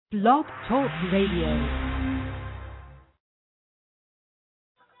Blog Talk Radio.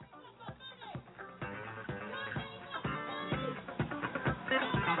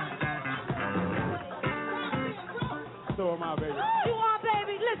 So am I, baby. You are,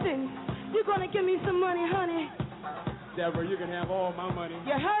 baby. Listen, you're going to give me some money, honey. Deborah, you can have all my money.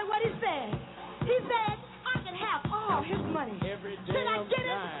 You heard what he said. He said I can have all his money. Every damn Should I get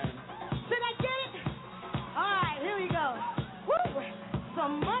it? time. Should I get it? All right, here we go. Woo!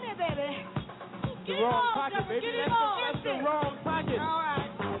 Some money, baby. The wrong pocket, baby. That's the wrong pocket. All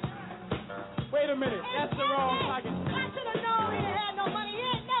right. Wait a minute. That's the wrong pocket. I should have known he didn't have no money. He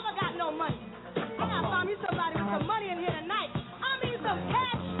ain't never got no money. I gotta find me somebody with some money in here tonight. I need some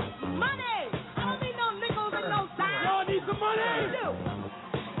cash money. I don't need no nickels and no dimes. Y'all need some money? I do.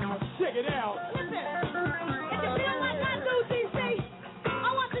 Check it out. Listen, if you feel like I do, DC, I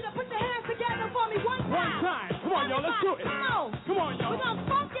want you to put your hands together for me one time. One time. Come on, y'all. Let's do it. Come on. Come on, y'all. We're gonna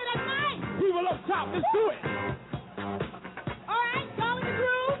funk it tonight. People up top, let's do it. All right, y'all in the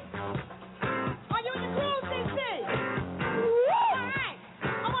groove? Are you in the groove, DC? All right.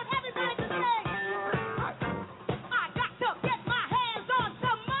 I want everybody to say, I got to get my hands on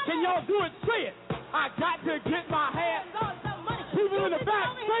some money. Can y'all do it? Say it. I got to get my hands. on some money. People in the back,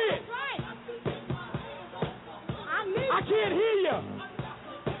 say it. Right. I need I can't hear you.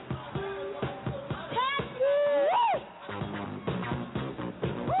 cash.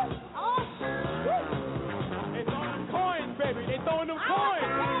 Woo! Oh, They throwing them coins, baby. They throwing them I want the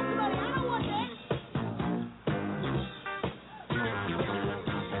coins. cash money. I don't want that.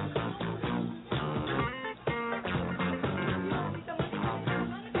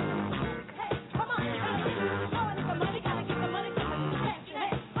 Hey, come on. Hey, I want some money. Gotta get the money.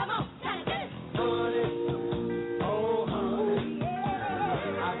 Hey, come on. Gotta get it. Honey, oh honey,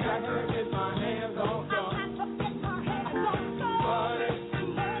 Yeah. I got to get my hands on I some. got to get my hands on some Honey,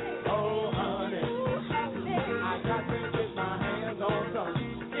 money. oh honey, I got to get my hands on some.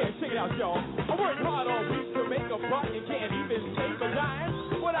 Yeah, check it out, y'all. I work hard all week to make a buck and can't even save a dime.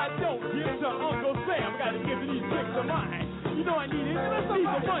 What I don't give to Uncle Sam, gotta give to these tricks of mine. You know I need it. Need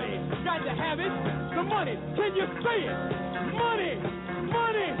the money. Got to have it. The money. Can you say it? Money,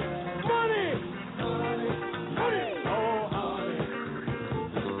 money, money, money, money. Oh honey,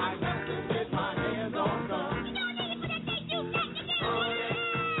 I got to get my hands on some.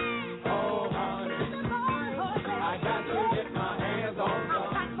 Oh honey, I got to get my hands on some.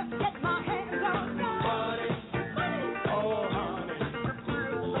 Money, oh honey,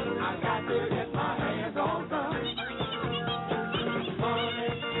 I got to get my hands on some. Money,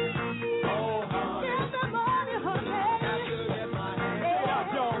 oh honey, got to get my hands. Check it out,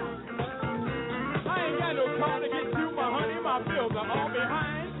 y'all. I ain't got no car to get to, my honey, my bills are all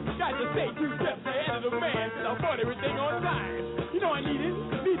behind. Got to stay 2 steps ahead of the man, cause I bought everything on time. You know I need it,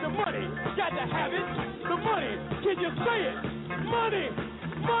 need the money, got to have it, the money, can you say it? Money,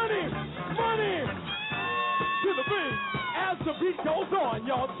 money, money. To the biz, as the beat goes on,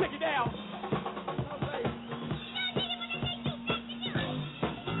 y'all, check it out.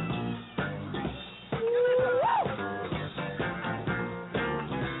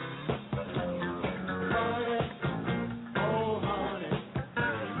 Honey, oh honey.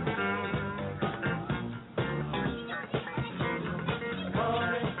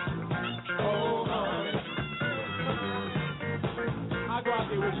 Honey, oh honey. I'll go out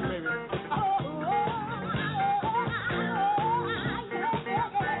there with you, baby.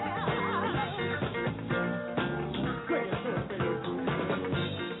 Sing it to us,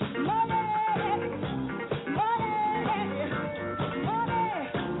 baby.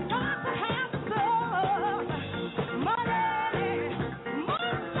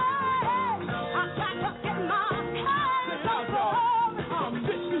 I'm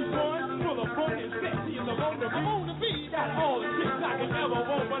 61, full of fun and sexy and I'm on the beat. Got all the chicks I can ever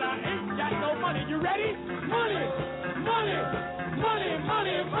want, but I ain't got no money. You ready? Money, money, money,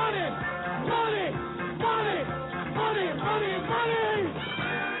 money, money, money, money, money, money, money.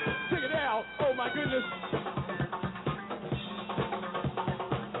 Check it out. Oh my goodness.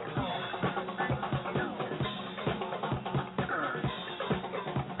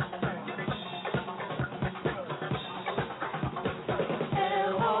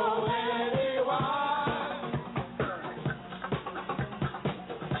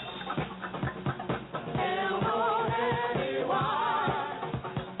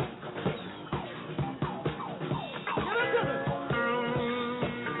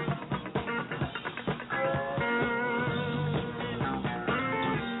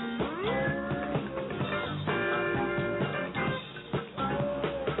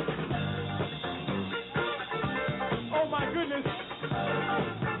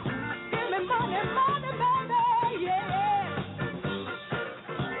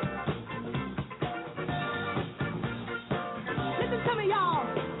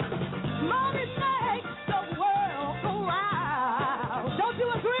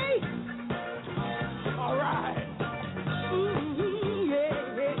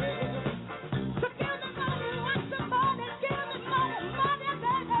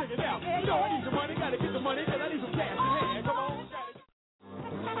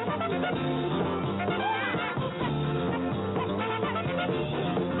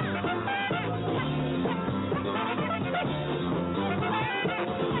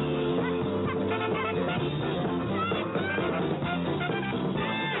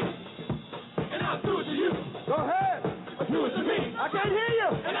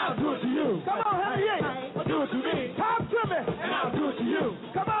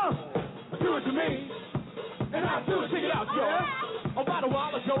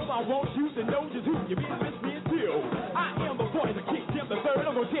 I want you to know just who your business is till. I am the voice that kicks in the third.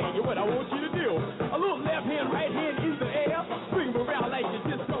 I'm gonna tell you what I want you to do. A little left hand, right hand in the air. Swing around like you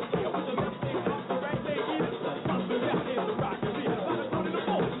just don't care. With the left hand, the right leg in it. Come the left hand, the rock and beat. I'm going to the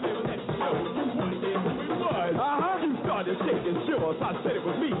ball. Never let you know you wanted it, who it was. You started shaking, sure. So I said it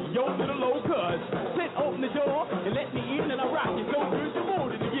was me, your little old cuz. Said open the door and let me in, and I rock you so good you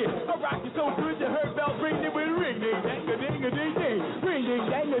wanted to get. I rock you so good you heard bells ring, it will ring, ding, dang, a ding, a ding, ding. Ring, ding,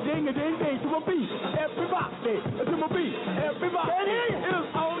 dang, a ding, a ding, ding. To my beat, everybody, to my beat, everybody. It is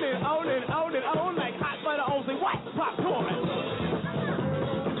on and on and on and on like hot butter on some white popcorn.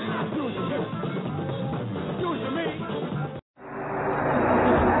 Excuse me.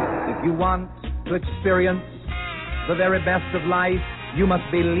 If you want to experience the very best of life, you must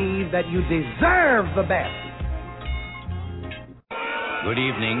believe that you deserve the best. Good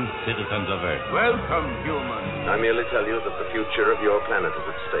evening, citizens of Earth. Welcome, humans. I merely tell you that the future of your planet is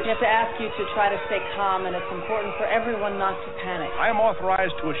at stake. We have to ask you to try to stay calm, and it's important for everyone not to panic. I am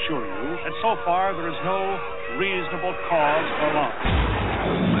authorized to assure you that so far there is no reasonable cause for alarm.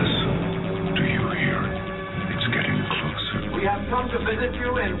 Listen. Do you hear it? It's getting closer. We have come to visit you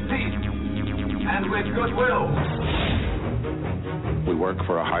in peace and with goodwill. We work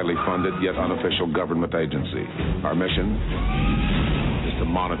for a highly funded yet unofficial government agency. Our mission is to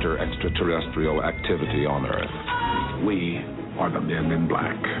monitor extraterrestrial activity on Earth. We are the Men in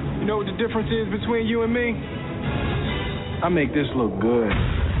Black. You know what the difference is between you and me? I make this look good.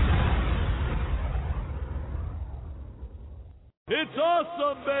 It's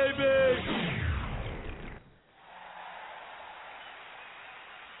awesome, baby!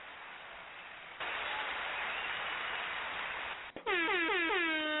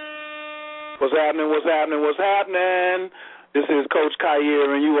 What's happening, what's happening, what's happening? This is Coach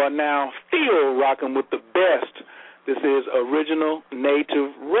Khayr, and you are now still rocking with the best. This is Original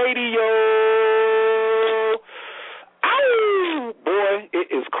Native Radio. Ow! Boy, it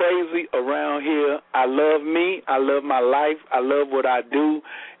is crazy around here. I love me. I love my life. I love what I do.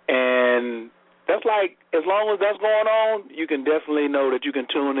 And that's like, as long as that's going on, you can definitely know that you can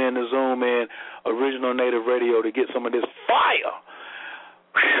tune in to Zoom in Original Native Radio to get some of this fire.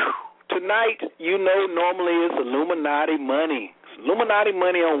 Whew. Tonight, you know, normally it's Illuminati money. It's Illuminati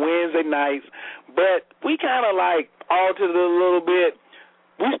money on Wednesday nights, but we kind of like altered it a little bit.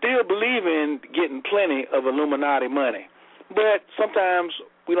 We still believe in getting plenty of Illuminati money, but sometimes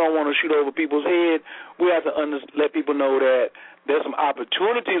we don't want to shoot over people's head. We have to let people know that there's some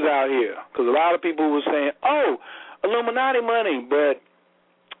opportunities out here, because a lot of people were saying, oh, Illuminati money, but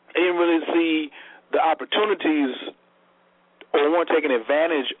they didn't really see the opportunities or weren't taking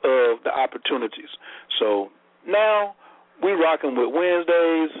advantage of the opportunities. So now we're rocking with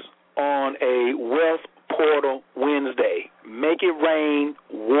Wednesdays on a Wealth Portal Wednesday. Make it rain,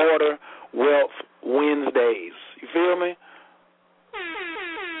 water, wealth Wednesdays. You feel me?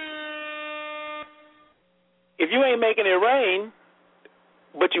 If you ain't making it rain,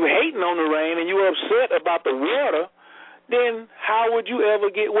 but you hating on the rain and you upset about the water, then how would you ever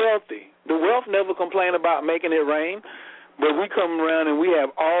get wealthy? The wealth never complain about making it rain. But we come around and we have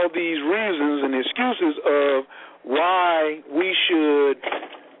all these reasons and excuses of why we should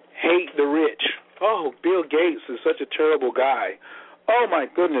hate the rich. Oh, Bill Gates is such a terrible guy. Oh, my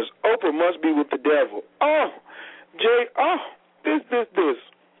goodness, Oprah must be with the devil. Oh, this.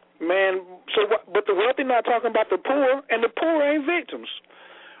 Man, so what, but the wealthy not talking about the poor, and the poor ain't victims.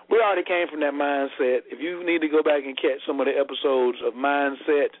 We already came from that mindset. If you need to go back and catch some of the episodes of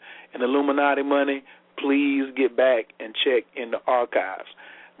Mindset and Illuminati Money, please get back and check in the archives.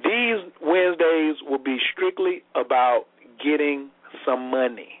 These Wednesdays will be strictly about getting some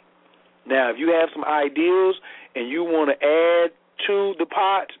money. Now, if you have some ideas and you want to add to the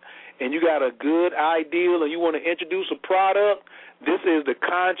pot and you got a good ideal and you want to introduce a product, this is the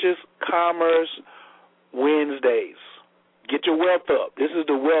Conscious Commerce Wednesdays. Get your wealth up. This is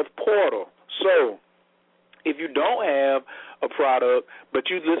the Wealth Portal. So if you don't have a product but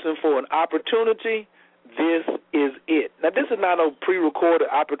you listen for an opportunity, this is it. Now, this is not a pre-recorded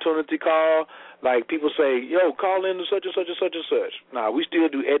opportunity call. Like people say, yo, call in to such and such and such and such. Nah, we still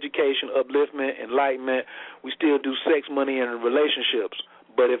do education, upliftment, enlightenment. We still do sex, money, and relationships.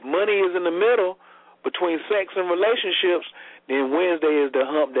 But if money is in the middle between sex and relationships, then Wednesday is the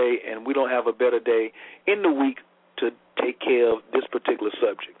hump day, and we don't have a better day in the week to take care of this particular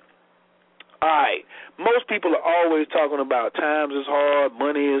subject. All right, most people are always talking about times is hard,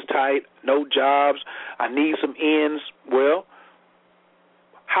 money is tight, no jobs, I need some ends. Well,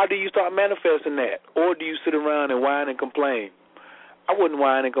 how do you start manifesting that? Or do you sit around and whine and complain? I wouldn't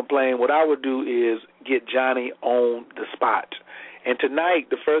whine and complain. What I would do is get Johnny on the spot. And tonight,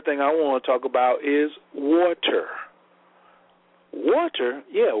 the first thing I want to talk about is water. Water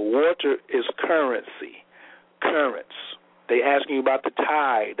is currency, currents. They asking you about the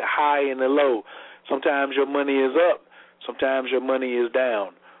tide, the high and the low. Sometimes your money is up, sometimes your money is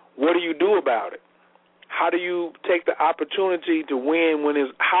down. What do you do about it? How do you take the opportunity to win when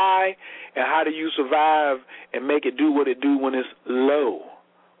it's high, and how do you survive and make it do what it do when it's low?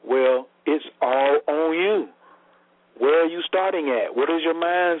 Well, it's all on you. Where are you starting at? What is your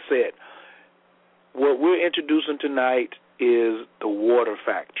mindset? What we're introducing tonight is the water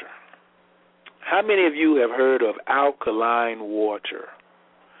factor. How many of you have heard of alkaline water?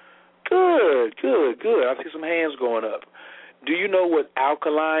 Good. I see some hands going up. Do you know what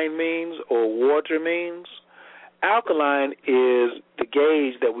alkaline means or water means? Alkaline is the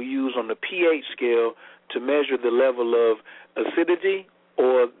gauge that we use on the pH scale to measure the level of acidity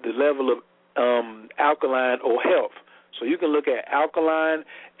or the level of alkaline or health. So you can look at alkaline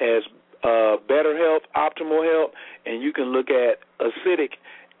as better health, optimal health, and you can look at acidic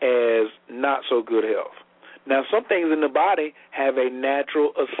as not so good health. Now, some things in the body have a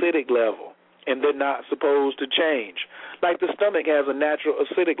natural acidic level, and they're not supposed to change. Like the stomach has a natural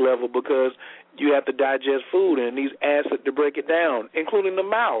acidic level because you have to digest food and it needs acid to break it down, including the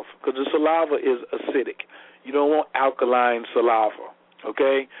mouth, because the saliva is acidic. You don't want alkaline saliva,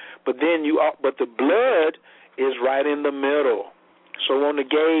 okay? But the blood is right in the middle. So on the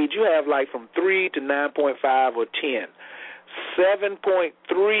gauge, you have like from 3 to 9.5 or 10.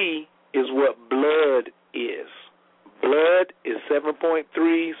 7.3 is what blood is. Blood is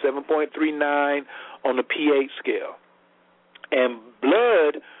 7.3, 7.39 on the pH scale. And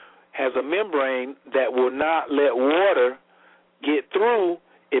blood has a membrane that will not let water get through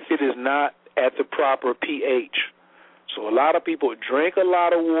if it is not at the proper pH. So a lot of people drink a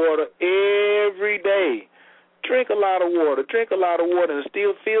lot of water every day. Drink a lot of water, and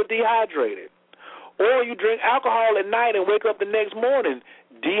still feel dehydrated. Or you drink alcohol at night and wake up the next morning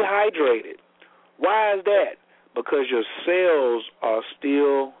dehydrated. Why is that? Because your cells are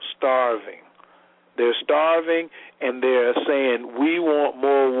still starving. They're starving, and they're saying, we want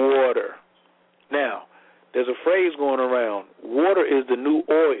more water. Now, there's a phrase going around, water is the new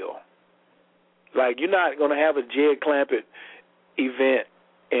oil. Like, you're not going to have a Jed Clampett event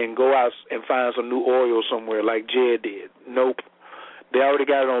and go out and find some new oil somewhere like Jed did. Nope. They already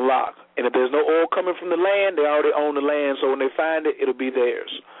got it on lock. And if there's no oil coming from the land, they already own the land, so when they find it, it'll be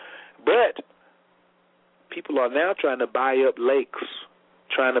theirs. But people are now trying to buy up lakes,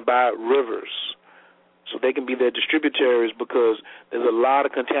 trying to buy up rivers, so they can be their distributaries because there's a lot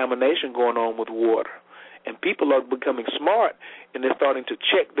of contamination going on with water. And people are becoming smart, and they're starting to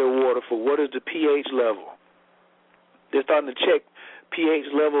check their water for what is the pH level. They're starting to check pH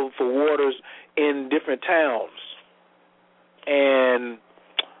level for waters in different towns and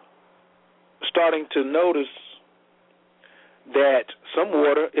starting to notice that some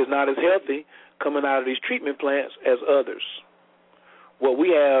water is not as healthy coming out of these treatment plants as others. What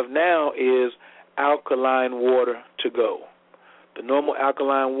we have now is alkaline water to go. The normal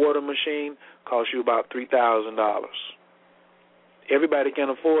alkaline water machine costs you about $3,000. Everybody can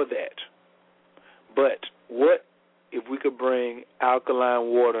afford that. But what if we could bring alkaline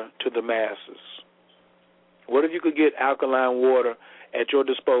water to the masses? What if you could get alkaline water at your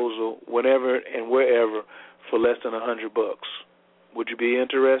disposal whenever and wherever for less than $100? Would you be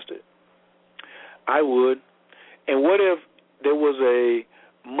interested? I would. And what if there was a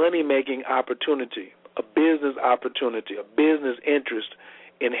money-making opportunity, a business opportunity, a business interest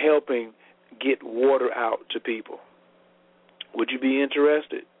in helping get water out to people? Would you be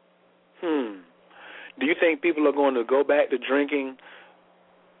interested? Do you think people are going to go back to drinking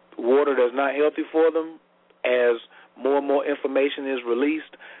water that's not healthy for them as more and more information is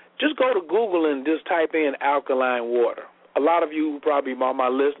released? Just go to Google and just type in alkaline water. A lot of you, probably all my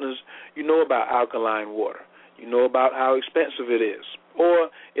listeners, you know about alkaline water. You know about how expensive it is.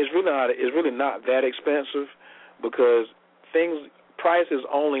 Or it's really not that expensive because price is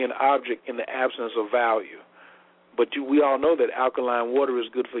only an object in the absence of value. But we all know that alkaline water is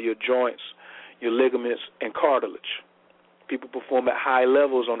good for your joints, your ligaments, and cartilage. People perform at high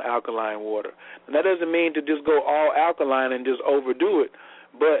levels on alkaline water. And that doesn't mean to just go all alkaline and just overdo it,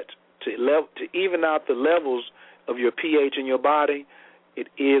 but to even out the levels of your pH in your body, it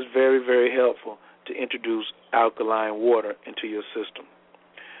is very, very helpful to introduce alkaline water into your system.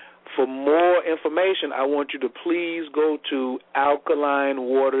 For more information, I want you to please go to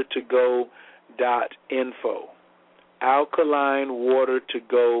alkalinewatertogo.info.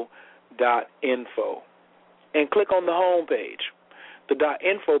 alkalinewatertogo.info. And click on the home page. The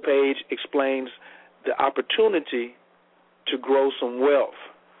 .info page explains the opportunity to grow some wealth,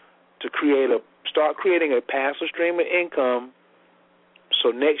 to start creating a passive stream of income, so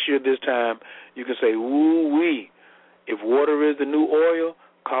next year this time you can say, woo-wee, if water is the new oil,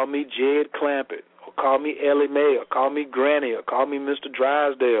 call me Jed Clampett, or call me Ellie Mae, or call me Granny, or call me Mr.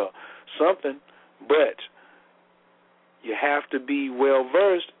 Drysdale, something. But you have to be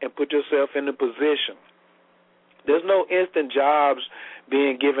well-versed and put yourself in the position. There's no instant jobs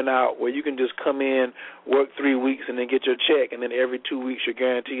being given out where you can just come in, work 3 weeks, and then get your check, and then every 2 weeks you're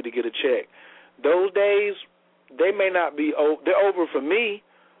guaranteed to get a check. Those days, they may not be over. They're over for me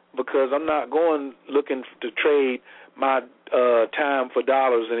because I'm not going looking to trade my time for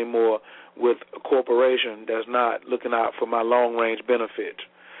dollars anymore with a corporation that's not looking out for my long-range benefit.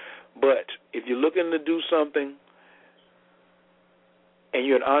 But if you're looking to do something and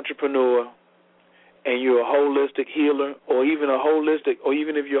you're an entrepreneur and you're a holistic healer, or even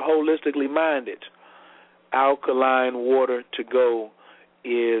if you're holistically minded, alkaline water to go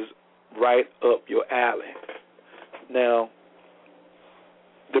is right up your alley. Now,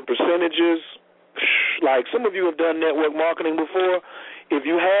 the percentages, like some of you have done network marketing before. If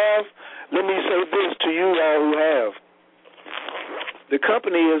you have, let me say this to you all who have. The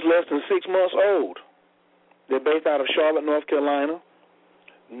company is less than 6 months old. They're based out of Charlotte, North Carolina.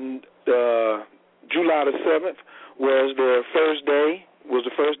 July the 7th was the first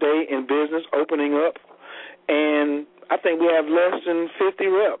day in business, opening up, and I think we have less than 50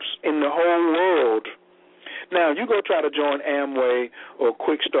 reps in the whole world. Now, you go try to join Amway or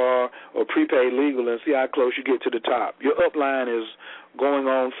Quickstar or Prepaid Legal and see how close you get to the top. Your upline is going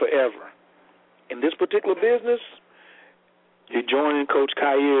on forever. In this particular business, you're joining Coach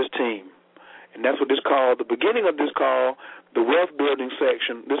Khayer's team. And that's what this call, the beginning of this call, the wealth building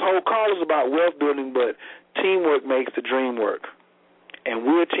section. This whole call is about wealth building, but teamwork makes the dream work. And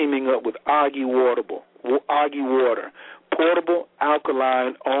we're teaming up with Augie Water, portable,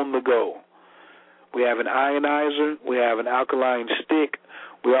 alkaline, on the go. We have an ionizer. We have an alkaline stick.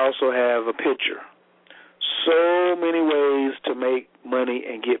 We also have a pitcher. So many ways to make money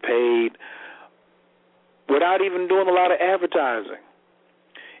and get paid without even doing a lot of advertising.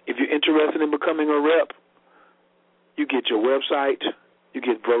 If you're interested in becoming a rep, you get your website, you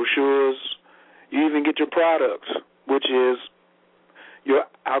get brochures, you even get your products, which is your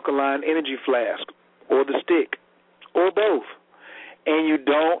alkaline energy flask or the stick or both. And you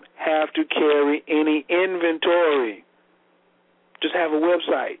don't have to carry any inventory. Just have a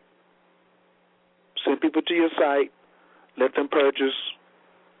website. Send people to your site, let them purchase.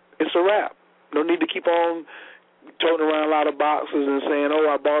 It's a wrap. No need to keep on toting around a lot of boxes and saying, oh,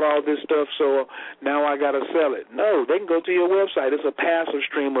 I bought all this stuff, so now I got to sell it. No, they can go to your website. It's a passive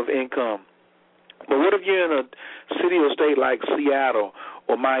stream of income. But what if you're in a city or state like Seattle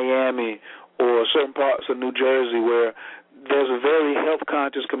or Miami or certain parts of New Jersey where there's a very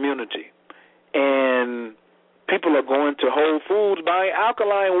health-conscious community and people are going to Whole Foods buying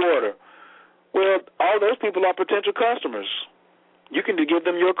alkaline water? Well, all those people are potential customers. You can give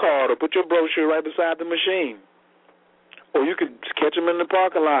them your card or put your brochure right beside the machine. Or you could catch them in the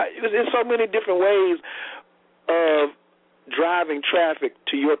parking lot. There's so many different ways of driving traffic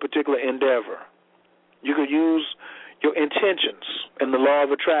to your particular endeavor. You could use your intentions and the law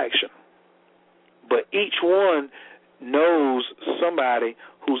of attraction. But each one knows somebody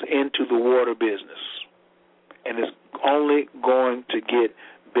who's into the water business. And it's only going to get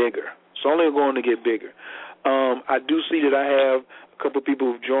bigger. It's only going to get bigger. I do see that I have a couple of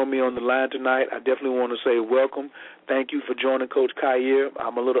people who've joined me on the line tonight. I definitely want to say welcome. Thank you for joining Coach Khayer.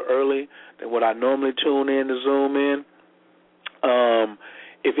 I'm a little early than what I normally tune in to Zoom in.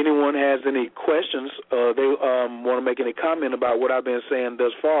 If anyone has any questions, they want to make any comment about what I've been saying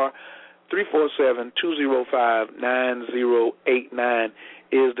thus far, 347-205-9089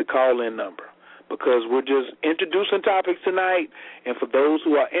 is the call-in number, because we're just introducing topics tonight. And for those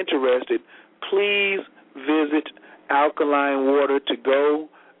who are interested, please visit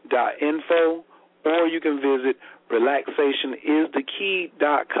alkalinewatertogo.info, or you can visit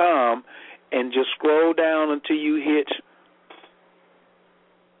relaxationisthekey.com and just scroll down until you hit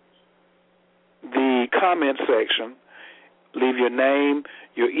the comment section. Leave your name,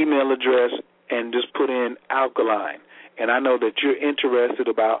 your email address, and just put in alkaline. And I know that you're interested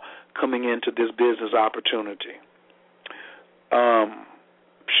about coming into this business opportunity.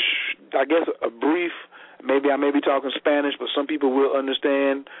 I guess a brief, maybe I may be talking Spanish, but some people will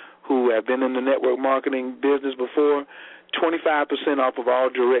understand who have been in the network marketing business before. 25% off of all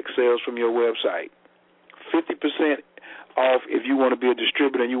direct sales from your website. 50% off if you want to be a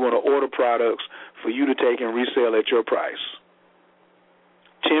distributor and you want to order products for you to take and resell at your price.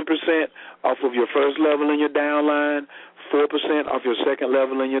 10% off of your first level in your downline. 4% off your second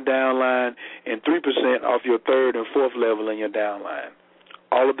level in your downline, and 3% off your third and fourth level in your downline.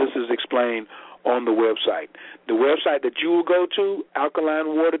 All of this is explained on the website. The website that you will go to,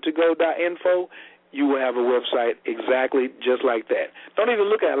 alkalinewatertogo.info, you will have a website exactly just like that. Don't even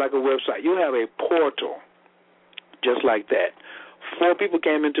look at it like a website. You'll have a portal just like that. 4 people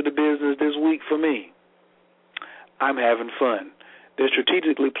came into the business this week for me. I'm having fun. They're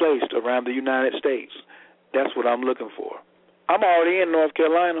strategically placed around the United States. That's what I'm looking for. I'm already in North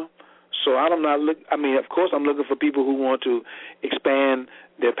Carolina, so I'm not of course I'm looking for people who want to expand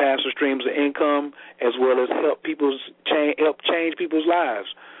their passive streams of income as well as help change people's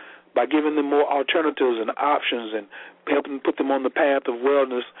lives by giving them more alternatives and options and helping put them on the path of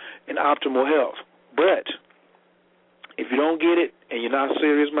wellness and optimal health. But if you don't get it and you're not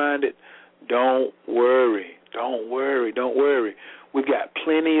serious-minded, don't worry. Don't worry. We've got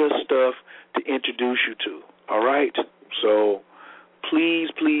plenty of stuff to introduce you to, all right? So please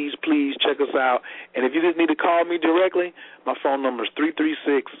check us out. And if you just need to call me directly, my phone number is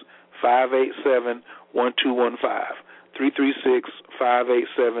 336-587-1215.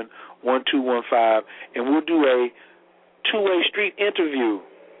 336-587-1215. And we'll do a two-way street interview.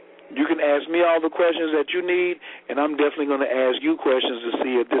 You can ask me all the questions that you need, and I'm definitely going to ask you questions to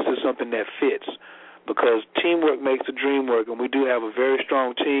see if this is something that fits. Because teamwork makes the dream work, and we do have a very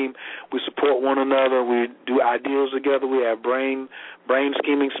strong team. We support one another. We do ideals together. We have brain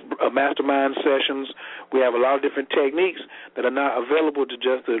scheming mastermind sessions. We have a lot of different techniques that are not available to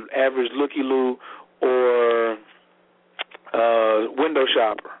just the average looky-loo or window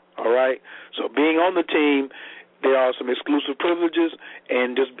shopper, all right? So being on the team, there are some exclusive privileges,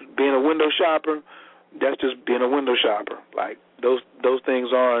 and just being a window shopper, that's just being a window shopper. Like those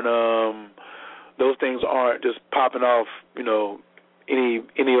things aren't just popping off, any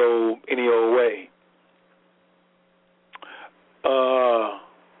old way.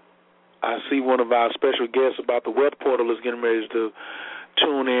 I see one of our special guests about the web portal is getting ready to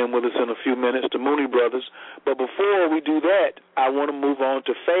tune in with us in a few minutes, the Mooney Brothers. But before we do that, I want to move on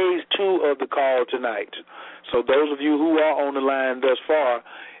to phase 2 of the call tonight. So those of you who are on the line thus far,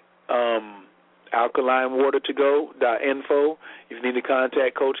 alkalinewatertogo.info. If you need to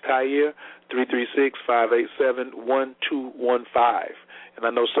contact Coach Khayr, 336-587-1215. And I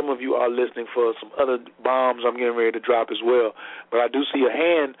know some of you are listening for some other bombs I'm getting ready to drop as well. But I do see a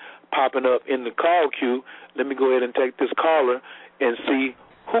hand popping up in the call queue. Let me go ahead and take this caller and see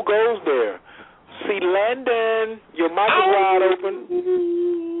who goes there. See, Landon, your mic is wide open.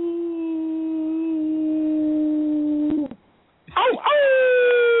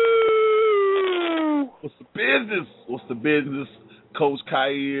 What's the business? Coach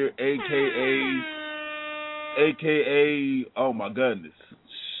Khayr, a.k.a., oh, my goodness,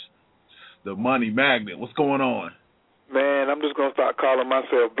 the Money Magnet. What's going on? Man, I'm just gonna start calling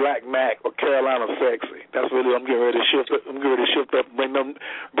myself Black Mac or Carolina Sexy. That's really I'm getting ready to shift up. Bring those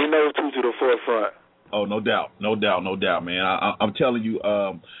two to the forefront. Oh, no doubt, man. I'm telling you,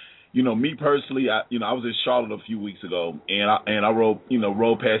 me personally, I was in Charlotte a few weeks ago, and I rode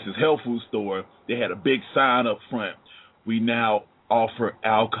past this health food store. They had a big sign up front. We now offer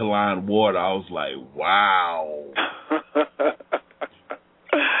alkaline water. I was like, wow.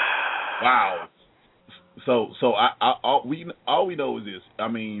 Wow. So all we know is this. I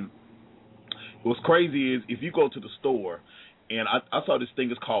mean, what's crazy is if you go to the store, and I saw this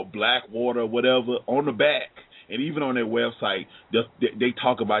thing is called Black Water or whatever on the back, and even on their website, they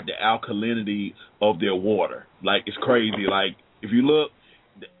talk about the alkalinity of their water. Like, it's crazy. Like, if you look,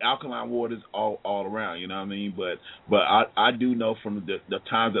 the alkaline water is all around, you know what I mean? But I do know from the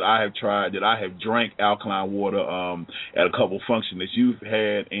times that I have tried, that I have drank alkaline water at a couple functions that you've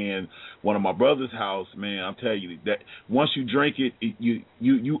had, and one of my brother's house, man, I'm telling you that once you drink it, you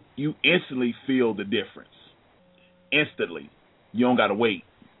instantly feel the difference. Instantly. You don't got to wait.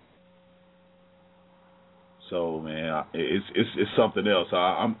 So, man, it's something else.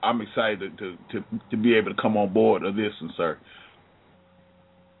 I'm excited to be able to come on board of this, and sir.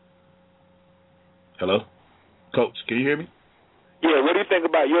 Hello? Coach, can you hear me? Yeah, what do you think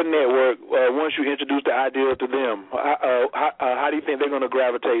about your network once you introduce the idea to them? How do you think they're going to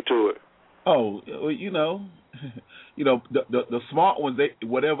gravitate to it? Oh, the smart ones,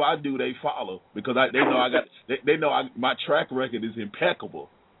 whatever I do, they follow, because they know my track record is impeccable.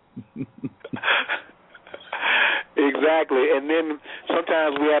 Exactly, and then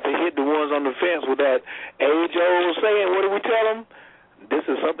sometimes we have to hit the ones on the fence with that age-old saying. What do we tell them? This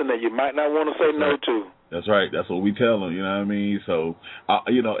is something that you might not want to say no to. That's right. That's what we tell them. You know what I mean? So,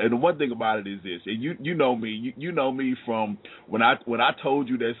 and the one thing about it is this. And you know me. You know me from when I told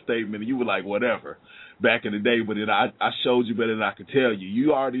you that statement. And you were like, whatever. back in the day, but then I showed you better than I could tell you.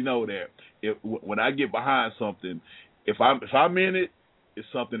 You already know that when I get behind something, if I'm in it, it's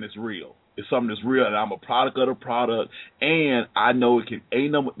something that's real. It's something that's real, and I'm a product of the product, and I know it can.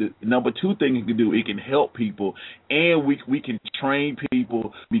 Number two thing it can do, it can help people, and we can train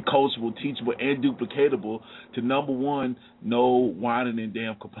people, be coachable, teachable, and duplicatable to number one, no whining and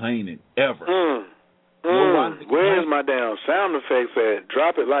damn complaining ever. Where's my damn sound effects at?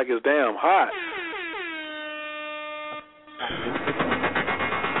 Drop it like it's damn hot.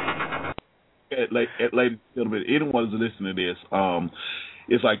 Ladies and gentlemen, anyone who's listening to this,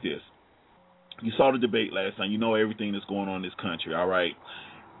 it's like this. You saw the debate last time. You know everything that's going on in this country, all right?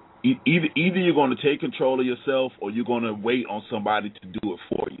 Either you're going to take control of yourself or you're going to wait on somebody to do it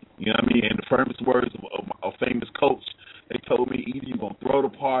for you. You know what I mean? And the famous words of a famous coach, they told me either you're going to throw the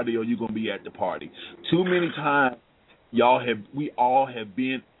party or you're going to be at the party. Too many times, we all have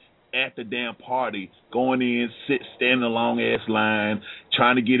been at the damn party, going in, standing a long-ass line,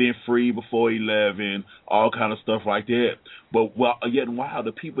 trying to get in free before 11, all kind of stuff like that. But yet wow,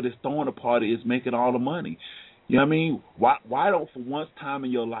 the people that's throwing the party is making all the money. You know what I mean? Why don't, for once time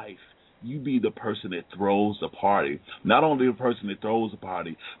in your life, you be the person that throws the party? Not only the person that throws the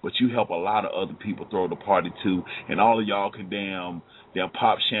party, but you help a lot of other people throw the party too, and all of y'all can damn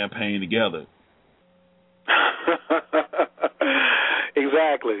pop champagne together.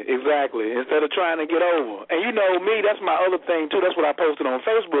 Exactly. Instead of trying to get over. And you know me, that's my other thing too. That's what I posted on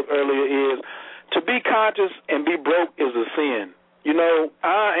Facebook earlier is to be conscious and be broke is a sin. You know,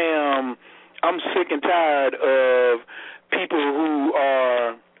 I'm sick and tired of people who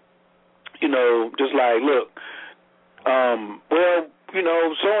are, you know, just like, look, well, you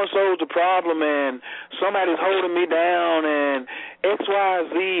know, so-and-so's the problem and somebody's holding me down and X, Y,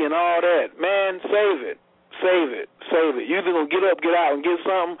 Z and all that. Man, save it. You're either going to get up, get out, and get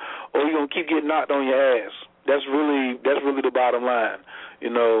something, or you're going to keep getting knocked on your ass. That's really the bottom line,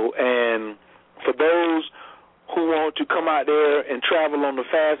 you know. And for those who want to come out there and travel on the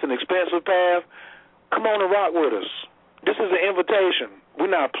fast and expensive path, come on and rock with us. This is an invitation.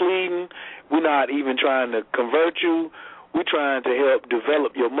 We're not pleading. We're not even trying to convert you. We're trying to help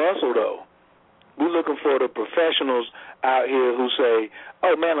develop your muscle, though. We're looking for the professionals out here who say,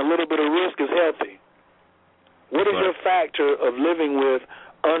 oh, man, a little bit of risk is healthy. What is your factor of living with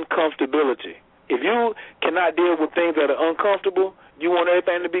uncomfortability? If you cannot deal with things that are uncomfortable, you want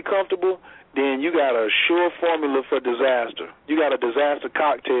everything to be comfortable, then you got a sure formula for disaster. You got a disaster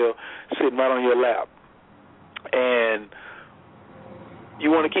cocktail sitting right on your lap. And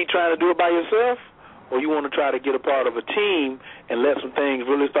you want to keep trying to do it by yourself, or you want to try to get a part of a team and let some things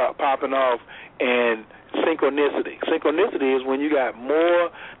really start popping off and synchronicity. Synchronicity is when you got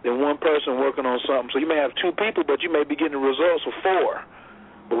more than one person working on something. So you may have two people, but you may be getting results of four.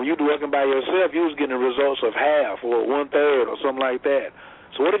 But when you're working by yourself, you was getting results of half or 1/3 or something like that.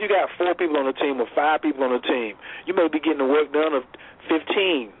 So what if you got 4 people on the team or 5 people on the team? You may be getting the work done of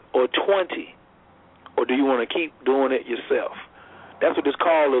 15 or 20. Or do you want to keep doing it yourself? That's what this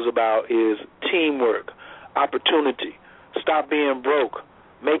call is about, is teamwork, opportunity, stop being broke,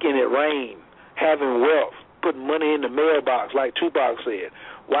 making it rain, having wealth, putting money in the mailbox, like Tupac said.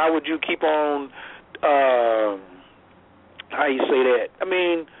 Why would you keep on, how you say that? I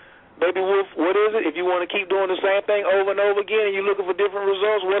mean, Baby Wolf, what is it? If you want to keep doing the same thing over and over again and you're looking for different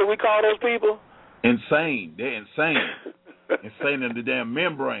results, what do we call those people? Insane. They're insane. Insane in the damn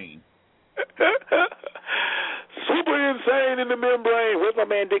membrane. Super insane in the membrane. Where's my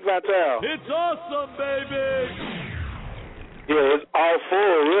man Dick Vitale? It's awesome, baby. Yeah, it's all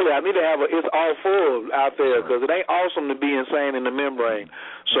full, really. I need to have it's all full out there because it ain't awesome to be insane in the membrane.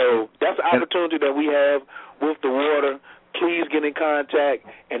 So that's the opportunity that we have with the water. Please get in contact.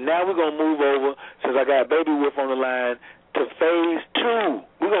 And now we're going to move over, since I got Baby Wolf on the line, to phase 2.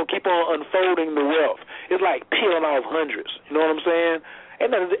 We're going to keep on unfolding the wealth. It's like peeling off hundreds. You know what I'm saying?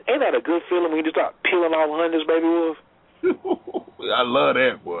 Ain't that a good feeling when you just start peeling off hundreds, Baby Wolf? I love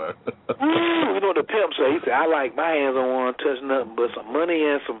that, boy. You know what the pimp say? He said, I like my hands don't want to touch nothing but some money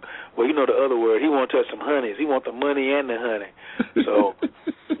and some, well, you know the other word. He want to touch some honeys. He want the money and the honey. So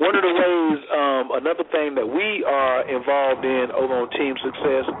one of the ways, another thing that we are involved in over on Team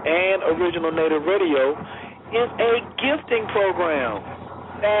Success and Original Native Radio is a gifting program.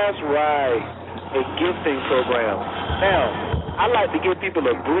 That's right, a gifting program. Now, I like to give people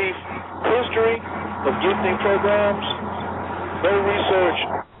a brief history of gifting programs. Go research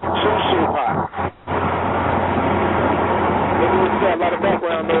Susu Pot. Maybe we got a lot of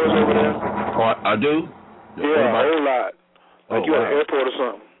background noise over there. Oh, I do? Yeah, a whole lot. Like you're at an airport or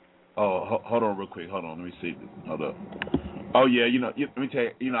something. Oh, hold on real quick. Hold on. Let me see. Hold up. Oh yeah, let me tell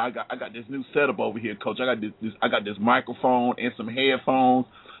you, I got this new setup over here, Coach. I got this microphone and some headphones,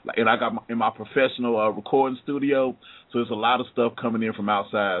 and I got in my professional recording studio. So there's a lot of stuff coming in from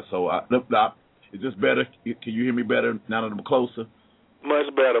outside. So is this better? Can you hear me better now that I'm closer?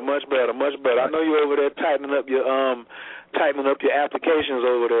 Much better. I know you're over there tightening up your applications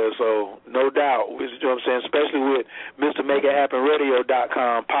over there. So no doubt, you know what I'm saying. Especially with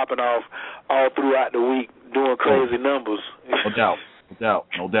MrMakeItHappenRadio.com popping off all throughout the week, doing crazy numbers. No doubt,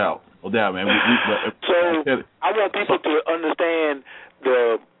 man. So I want people to understand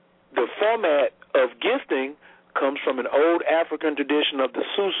the format of gifting comes from an old African tradition of the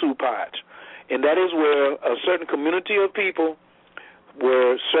susu pot, and that is where a certain community of people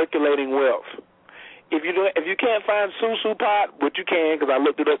were circulating wealth. If you can't find susu pot, which you can because I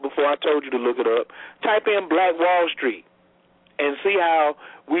looked it up before I told you to look it up, type in Black Wall Street and see how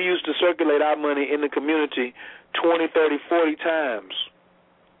we used to circulate our money in the community 20, 30, 40 times.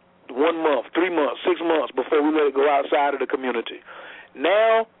 1 month, 3 months, 6 months before we let it go outside of the community.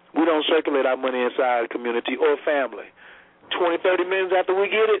 Now, we don't circulate our money inside the community or family. 20, 30 minutes after we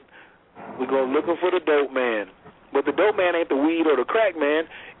get it, we go looking for the dope man. But the dope man ain't the weed or the crack man.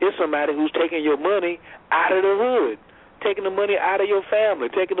 It's somebody who's taking your money out of the hood, taking the money out of your family,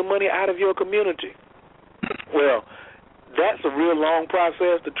 taking the money out of your community. Well, that's a real long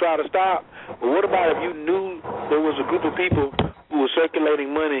process to try to stop. But what about if you knew there was a group of people who were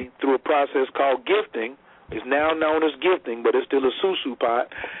circulating money through a process called gifting? It's now known as gifting, but it's still a susu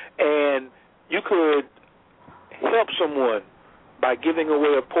pot. And you could help someone by giving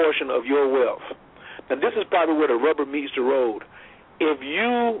away a portion of your wealth. Now, this is probably where the rubber meets the road. If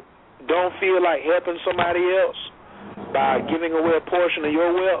you don't feel like helping somebody else by giving away a portion of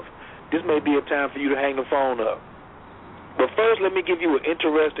your wealth, this may be a time for you to hang the phone up. But first, let me give you an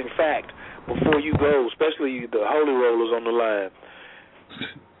interesting fact before you go, especially the holy rollers on the line.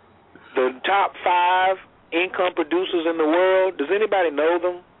 The top 5 income producers in the world, does anybody know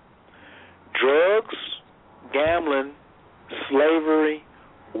them? Drugs, gambling, slavery,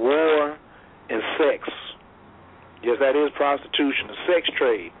 war, and sex. Yes, that is prostitution, the sex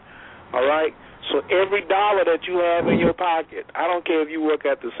trade. All right? So every dollar that you have in your pocket, I don't care if you work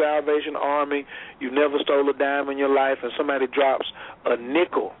at the Salvation Army, you've never stole a dime in your life, and somebody drops a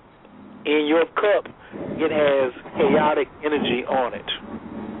nickel in your cup, it has chaotic energy on it.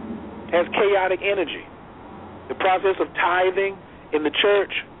 It has chaotic energy. The process of tithing in the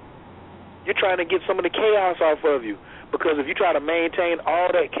church, you're trying to get some of the chaos off of you. Because if you try to maintain all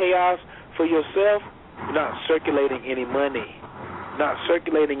that chaos for yourself, you're not circulating any money. Not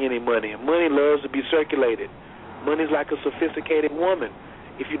circulating any money. And money loves to be circulated. Money's like a sophisticated woman.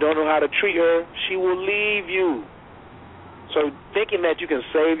 If you don't know how to treat her, she will leave you. So thinking that you can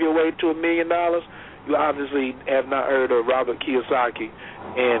save your way to $1 million, you obviously have not heard of Robert Kiyosaki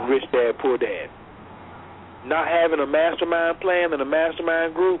and Rich Dad, Poor Dad. Not having a mastermind plan and a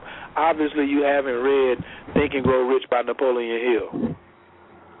mastermind group, obviously you haven't read Think and Grow Rich by Napoleon Hill.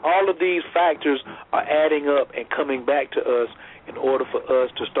 All of these factors are adding up and coming back to us in order for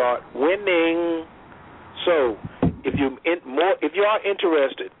us to start winning. So, if you are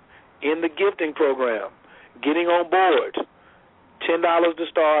interested in the gifting program, getting on board, $10 to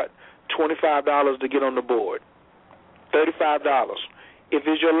start, $25 to get on the board, $35. If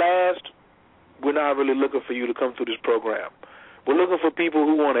it's your last, we're not really looking for you to come through this program. We're looking for people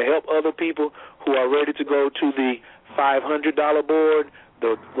who want to help other people who are ready to go to the $500 board,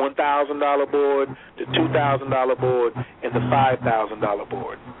 the $1,000 board, the $2,000 board, and the $5,000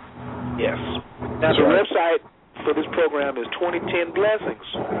 board. Yes. Now, the website for this program is 2010 Blessings.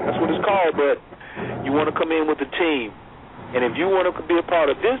 That's what it's called, but you want to come in with a team. And if you want to be a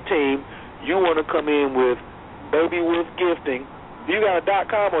part of this team, you want to come in with Baby Wolf Gifting. You got a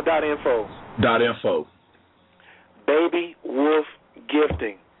 .com or .info? .info. Baby Wolf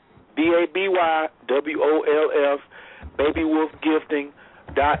Gifting. BABYWOLF. Baby Wolf Gifting.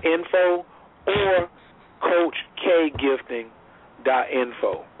 .info or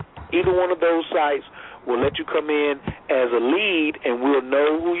CoachKGifting.info. Either one of those sites will let you come in as a lead, and we'll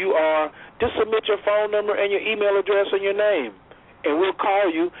know who you are. Just submit your phone number and your email address and your name, and we'll call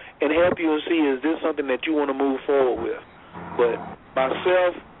you and help you and see, is this something that you want to move forward with. But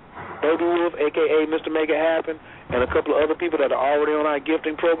myself, Baby Wolf, a.k.a. Mr. Make It Happen, and a couple of other people that are already on our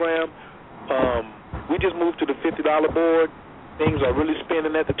gifting program, we just moved to the $50 board. Things are really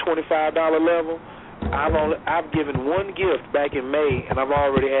spending at the $25 level. I've given one gift back in May, and I've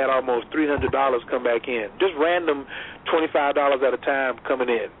already had almost $300 come back in. Just random $25 at a time coming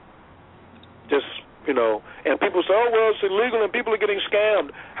in. Just, and people say, oh, well, it's illegal and people are getting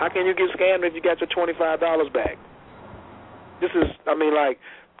scammed. How can you get scammed if you got your $25 back? This is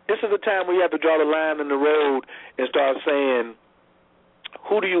the time where you have to draw the line in the road and start saying,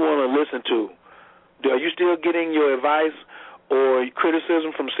 who do you want to listen to? Are you still getting your advice or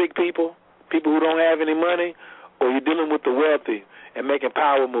criticism from sick people who don't have any money, or you're dealing with the wealthy and making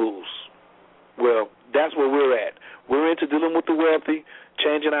power moves? Well, that's where we're at. We're into dealing with the wealthy,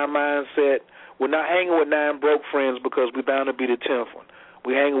 changing our mindset. We're not hanging with 9 broke friends because we're bound to be the 10th one.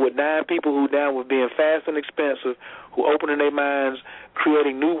 We're hanging with 9 people who are down with being fast and expensive, who opening their minds,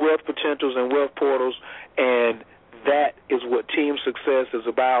 creating new wealth potentials and wealth portals, and that is what Team Success is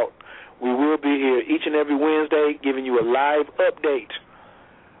about. We will be here each and every Wednesday giving you a live update.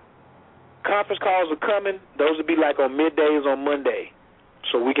 Conference calls are coming. Those will be like on middays on Monday.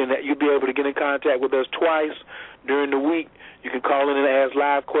 So you'll be able to get in contact with us twice during the week. You can call in and ask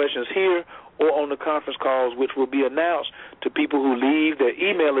live questions here or on the conference calls, which will be announced to people who leave their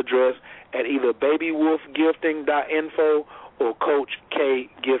email address at either babywolfgifting.info or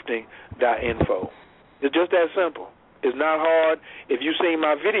coachkgifting.info. It's just that simple. It's not hard. If you've seen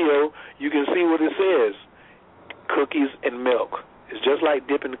my video, you can see what it says, cookies and milk. It's just like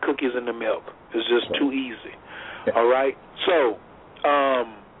dipping the cookies in the milk. It's just too easy. All right? So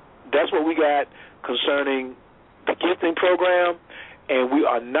that's what we got concerning the gifting program, and we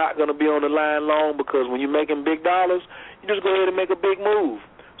are not going to be on the line long because when you're making big dollars, you just go ahead and make a big move.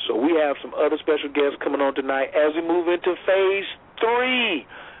 So we have some other special guests coming on tonight as we move into phase 3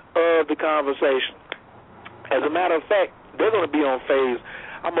 of the conversation. As a matter of fact, they're going to be on phase.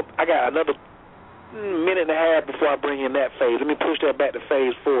 I got another minute and a half before I bring in that phase. Let me push that back to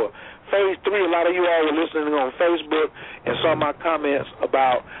phase 4. Phase 3, a lot of you all were listening on Facebook and saw my comments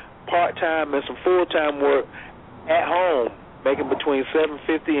about part-time and some full-time work at home, making between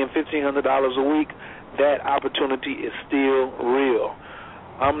 $750 and $1,500 a week. That opportunity is still real.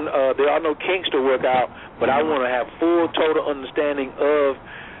 There are no kinks to work out, but I want to have full, total understanding of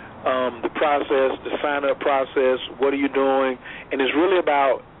the process, the sign-up process, what are you doing, and it's really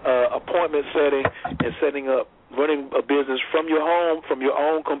about appointment setting and setting up, running a business from your home, from your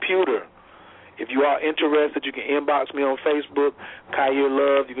own computer. If you are interested, you can inbox me on Facebook, Khayr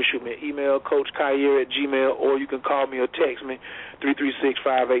Love. You can shoot me an email, CoachKhayr@gmail, or you can call me or text me,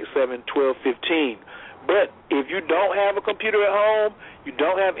 336-587-1215. But if you don't have a computer at home, you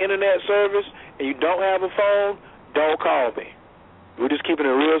don't have internet service, and you don't have a phone, don't call me. We're just keeping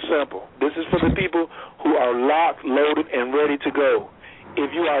it real simple. This is for the people who are locked, loaded, and ready to go.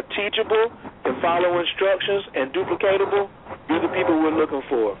 If you are teachable and follow instructions and duplicatable, you're the people we're looking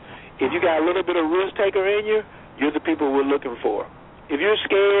for. If you got a little bit of risk taker in you, you're the people we're looking for. If you're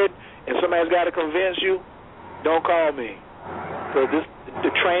scared and somebody's got to convince you, don't call me. Because the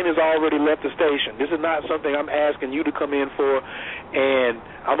train has already left the station. This is not something I'm asking you to come in for, and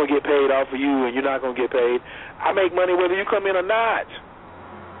I'm going to get paid off of you and you're not going to get paid. I make money whether you come in or not.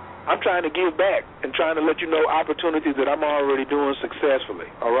 I'm trying to give back and trying to let you know opportunities that I'm already doing successfully,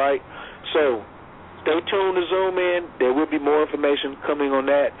 all right? So stay tuned to Zoom in. There will be more information coming on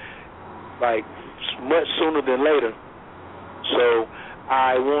that, like much sooner than later. So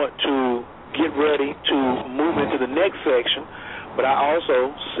I want to get ready to move into the next section, but I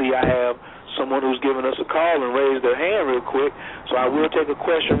also see I have someone who's giving us a call and raised their hand real quick, so I will take a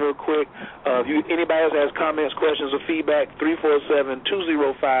question real quick. Anybody else has comments, questions, or feedback,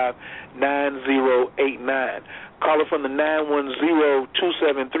 347-205-9089. Caller from the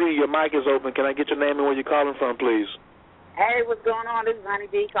 910-273, your mic is open. Can I get your name and where you're calling from, please? Hey, what's going on? This is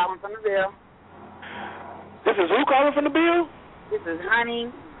Honey B calling from the Bill. This is who calling from the Bill? This is Honey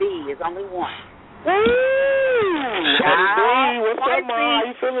B. It's only one. Woo! Honey B, what's up, Ma? How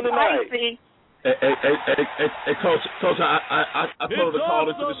you feeling tonight? Hey, Coach, I told her to call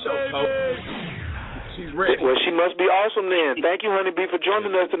into the show, Coach. She's ready. Well, she must be awesome then. Thank you, Honey B, for joining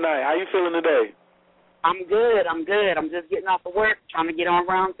us tonight. How you feeling today? I'm good. I'm just getting off of work, trying to get on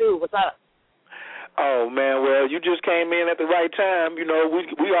round 2. What's up? Oh, man, well, you just came in at the right time. You know,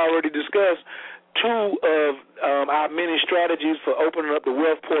 we already discussed 2 of our many strategies for opening up the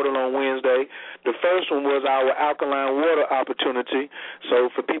wealth portal on Wednesday. The first one was our alkaline water opportunity. So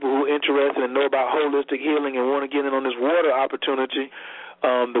for people who are interested and know about holistic healing and want to get in on this water opportunity,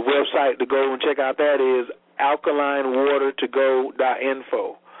 the website to go and check out that is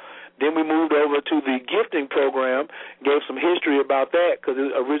alkalinewatertogo.info. Then we moved over to the gifting program, gave some history about that because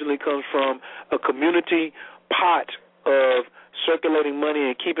it originally comes from a community pot of circulating money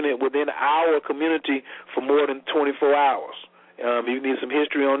and keeping it within our community for more than 24 hours. If you need some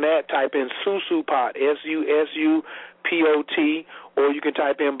history on that, type in Susu Pot, SUSUPOT, or you can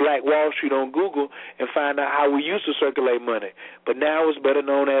type in Black Wall Street on Google and find out how we used to circulate money. But now it's better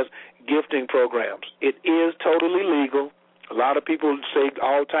known as gifting programs. It is totally legal. A lot of people say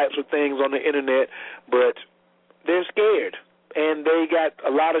all types of things on the internet, but they're scared, and they got a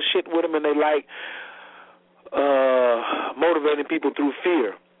lot of shit with them, and they like motivating people through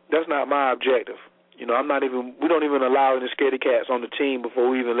fear. That's not my objective. We don't even allow any scaredy cats on the team before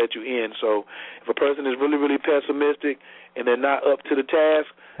we even let you in. So if a person is really, really pessimistic and they're not up to the task,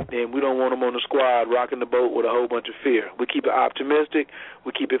 then we don't want them on the squad rocking the boat with a whole bunch of fear. We keep it optimistic,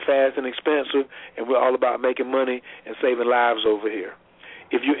 we keep it fast and expensive, and we're all about making money and saving lives over here.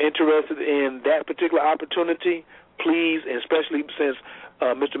 If you're interested in that particular opportunity, please, and especially since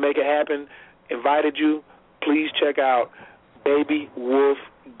Mr. Make It Happen invited you, please check out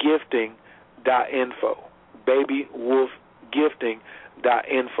babywolfgifting.info.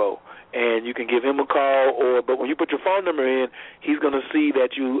 babywolfgifting.info. And you can give him a call, but when you put your phone number in, he's going to see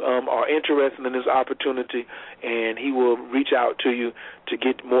that you are interested in this opportunity, and he will reach out to you to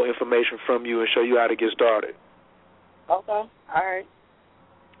get more information from you and show you how to get started. Okay, all right.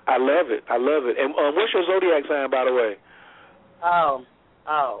 I love it. And what's your zodiac sign, by the way? I'm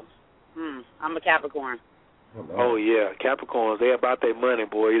a Capricorn. Oh, yeah, Capricorns, they about their money,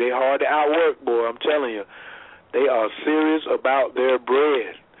 boy. They hard to outwork, boy, I'm telling you. They are serious about their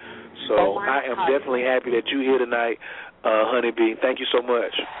bread. So I am definitely happy that you're here tonight, Honeybee. Thank you so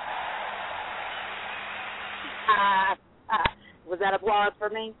much. Was that applause for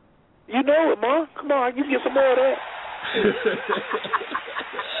me? You know it, Ma. Come on, you can get some more of that.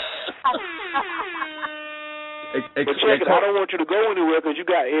 But check it, I don't want you to go anywhere because you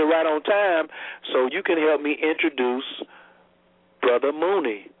got here right on time, so you can help me introduce Brother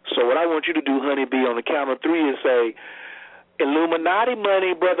Mooney. So what I want you to do, Honeybee, on the count of 3 is say, Illuminati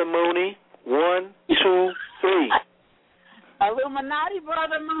money, Brother Mooney. 1, 2, 3. Illuminati,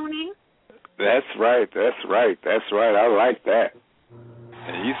 Brother Mooney. That's right. I like that.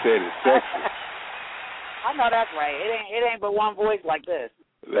 And you said it sexy. I know that's right. It ain't but one voice like this.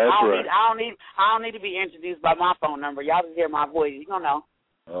 That's right. I don't need to be introduced by my phone number. Y'all just hear my voice. You gonna know.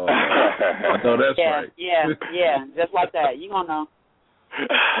 Oh, I know that's right. Yeah, just like that. You gonna know.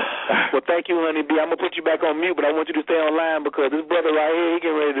 Well, thank you, Honeybee. I'm going to put you back on mute, but I want you to stay online because this brother right here, he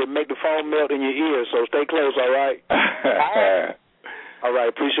getting ready to make the phone melt in your ear, so stay close, all right? All right,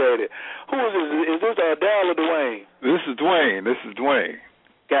 appreciate it. Who is this? Is this Darryl or Dwayne? This is Dwayne.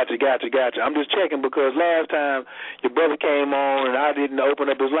 Gotcha. I'm just checking because last time your brother came on and I didn't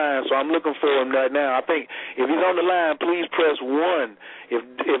open up his line, so I'm looking for him right now. I think if he's on the line, please press 1. If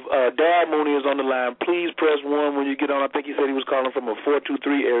Dad Mooney is on the line, please press 1 when you get on. I think he said he was calling from a 423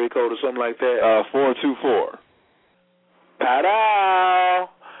 area code or something like that. 424. Ta-da!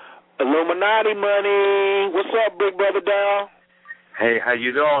 Illuminati money. What's up, big brother Dal? Hey, how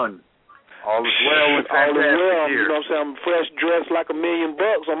you doing? All is well with all is well. Here. You know what I'm saying? I'm fresh dressed like $1 million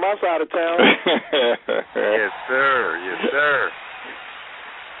on my side of town. Yes, sir.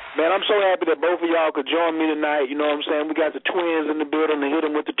 Man, I'm so happy that both of y'all could join me tonight. You know what I'm saying? We got the twins in the building to hit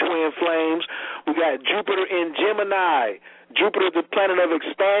them with the twin flames. We got Jupiter in Gemini. Jupiter is the planet of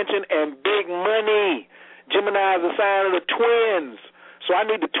expansion and big money. Gemini is a sign of the twins. So I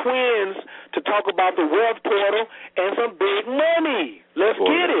need the twins to talk about the wealth portal and some big money. Let's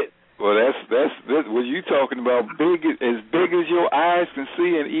get it. Well, that's what you talking about. As big as your eyes can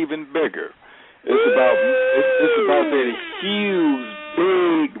see, and even bigger. It's about that huge,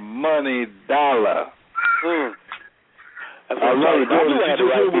 big money dollar. I love it. I do have the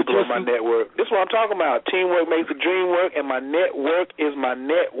right people on my network. This is what I'm talking about. Teamwork makes the dream work, and my network is my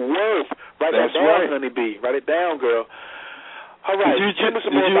net worth. Write that down, Honeybee. Write it down, girl. All right, tell me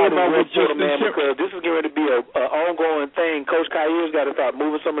some more about the portal, man, because this is going to be an ongoing thing. Coach Kyrie's got to start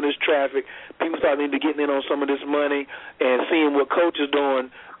moving some of this traffic. People start needing to get in on some of this money and seeing what Coach is doing.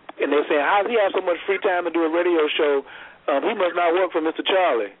 And they're saying, how does he have so much free time to do a radio show? He must not work for Mr.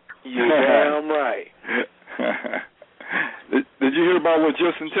 Charlie. You're damn right. Did you hear about what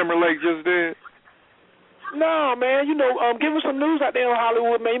Justin Timberlake just did? No, man. You know, give us some news out there in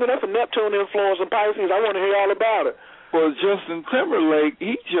Hollywood, man. You know, that's a Neptune influence and Pisces. I want to hear all about it. Well, Justin Timberlake,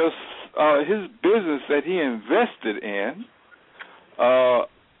 he just, his business that he invested in,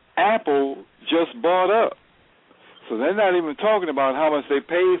 Apple just bought up. So they're not even talking about how much they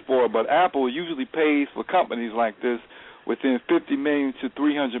paid for it, but Apple usually pays for companies like this within $50 million to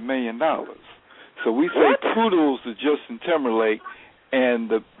 $300 million. So we say kudos to Justin Timberlake and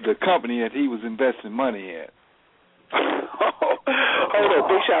the company that he was investing money in. Hold on,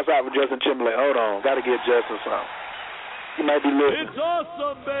 big shots out for Justin Timberlake. Hold on, got to get Justin something. You might be listening. It's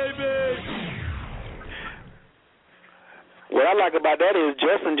awesome, baby. What I like about that is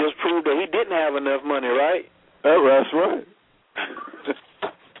Justin just proved that he didn't have enough money, right? That's right.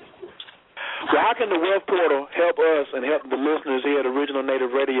 Well, how can the Wealth Portal help us and help the listeners here at Original Native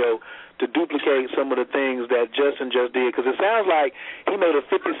Radio to duplicate some of the things that Justin just did? Because it sounds like he made a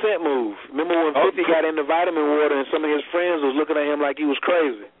 50 Cent move. Remember when 50 got into vitamin water and some of his friends was looking at him like he was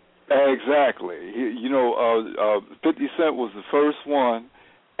crazy? Exactly. 50 Cent was the first one,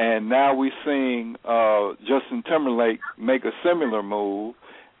 and now we're seeing Justin Timberlake make a similar move,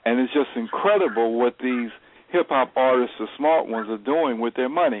 and it's just incredible what these hip-hop artists, the smart ones, are doing with their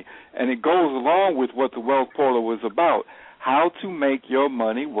money. And it goes along with what the Wealth Portal was about, how to make your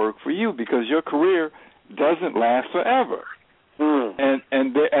money work for you, because your career doesn't last forever. And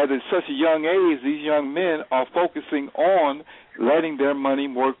at such a young age, these young men are focusing on letting their money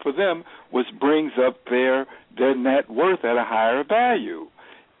work for them, which brings up their net worth at a higher value.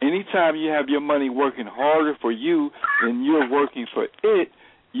 Anytime you have your money working harder for you than you're working for it,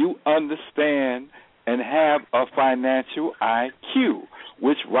 you understand and have a financial IQ,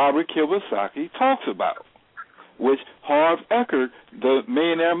 which Robert Kiyosaki talks about, which Harv Eker, the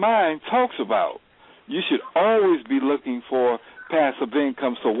Millionaire Mind, talks about. You should always be looking for passive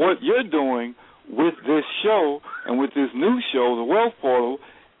income. So what you're doing with this show and with this new show, the Wealth Portal,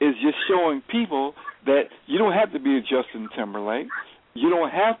 is just showing people that you don't have to be a Justin Timberlake. You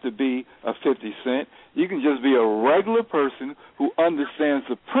don't have to be a 50 Cent. You can just be a regular person who understands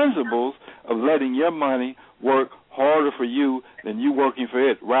the principles of letting your money work harder for you than you working for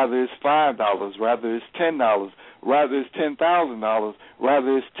it. Rather it's $5, rather it's $10, rather it's $10,000,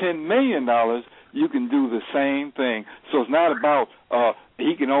 rather it's $10 million, you can do the same thing. So it's not about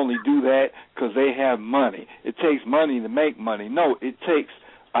he can only do that because they have money. It takes money to make money. No, it takes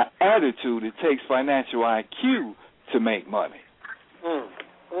an attitude. It takes financial IQ to make money.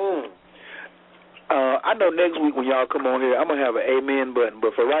 I know next week when y'all come on here, I'm going to have an amen button.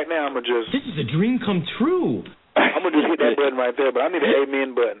 But for right now, I'm going to just... This is a dream come true. I'm going to just hit that button right there, but I need an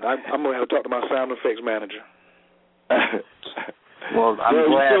amen button. I'm going to have to talk to my sound effects manager. Well, I'm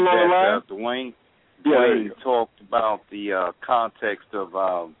glad that Dwayne talked about the context of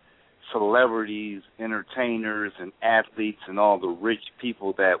celebrities, entertainers, and athletes and all the rich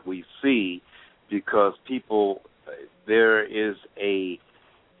people that we see, because there is a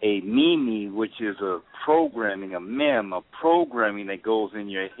meme, which is a programming, a meme, a programming that goes in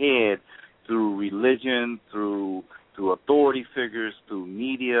your head through religion, through authority figures, through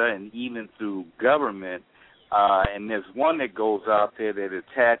media, and even through government. And there's one that goes out there that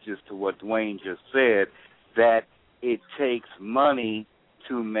attaches to what Dwayne just said, that it takes money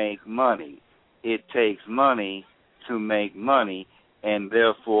to make money. It takes money to make money, and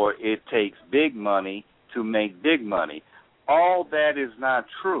therefore it takes big money to make big money. All that is not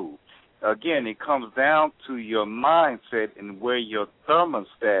true. Again, it comes down to your mindset and where your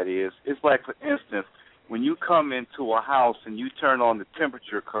thermostat is. It's like, for instance, when you come into a house and you turn on the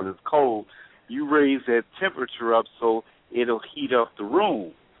temperature because it's cold, you raise that temperature up so it'll heat up the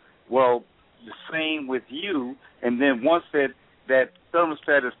room. Well, the same with you, and then once that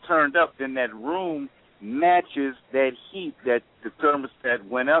thermostat is turned up, then that room matches that heat that the thermostat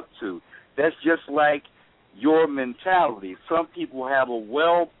went up to. That's just like your mentality. Some people have a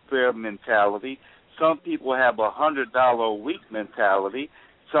welfare mentality. Some people have $100 a week mentality.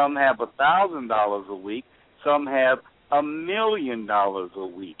 Some have $1,000 a week. Some have $1 million a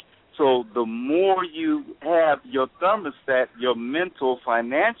week. So the more you have your thermostat, your mental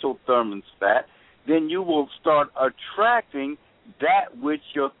financial thermostat, then you will start attracting that which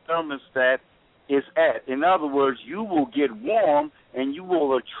your thermostat is at. In other words, you will get warm and you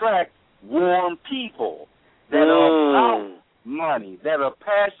will attract warm people that are about money, that are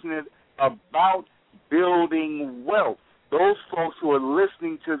passionate about building wealth. Those folks who are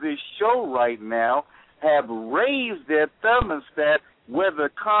listening to this show right now have raised their thermostat,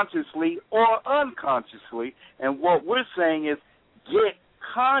 whether consciously or unconsciously. And what we're saying is get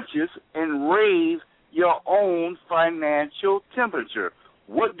conscious and raise your own financial temperature.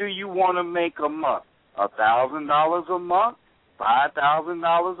 What do you want to make a month? $1,000 a month?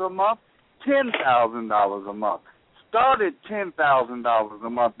 $5,000 a month? $10,000 a month. Start at $10,000 a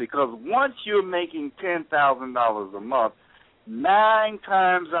month, because once you're making $10,000 a month, 9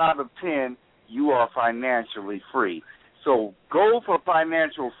 times out of 10, you are financially free. So go for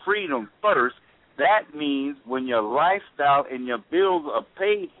financial freedom first. That means when your lifestyle and your bills are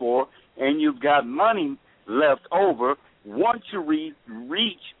paid for and you've got money left over, once you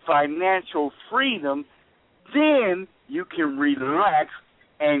reach financial freedom, then you can relax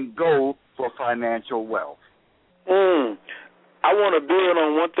and go for financial wealth. I want to build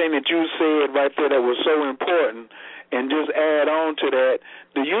on one thing that you said right there that was so important, and just add on to that.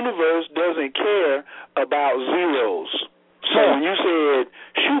 The universe doesn't care about zeros. So when you said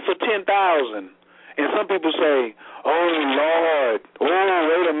shoot for 10,000, and some people say, "Oh Lord, oh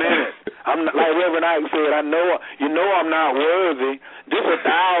wait a minute," I'm not, like Reverend Ike said, I'm not worthy. This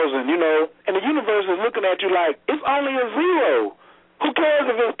 1,000, and the universe is looking at you like it's only a zero. Who cares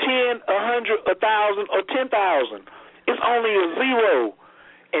if it's 10, 100, 1,000, or 10,000? It's only a zero.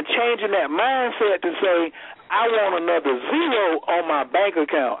 And changing that mindset to say, I want another zero on my bank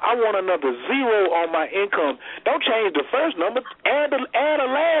account. I want another zero on my income. Don't change the first number. Add a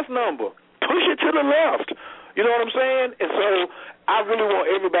last number. Push it to the left. You know what I'm saying? And so I really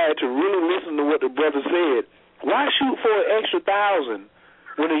want everybody to really listen to what the brother said. Why shoot for an extra 1,000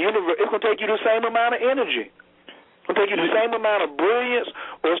 when the universe, it's going to take you the same amount of energy. It's going to take you the same amount of brilliance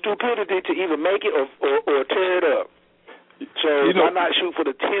or stupidity to either make it or tear it up. So why not shoot for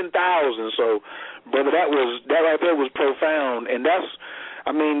the 10,000? So, brother, that right there was profound, and that's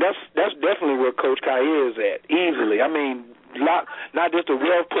definitely where Coach Kai is at easily. I mean, not just a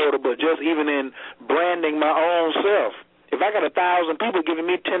wealth portal, but just even in branding my own self. If I got 1,000 people giving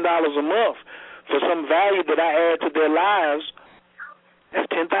me $10 a month for some value that I add to their lives, that's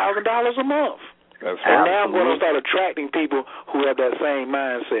 $10,000 a month. And now I'm going to start attracting people who have that same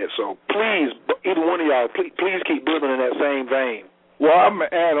mindset. So please, either one of y'all, please keep building in that same vein. Well, I'm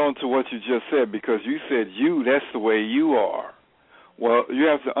going to add on to what you just said, because you said that's the way you are. Well, you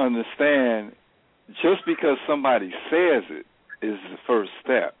have to understand, just because somebody says it is the first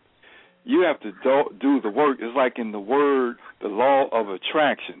step. You have to do the work. It's like in the law of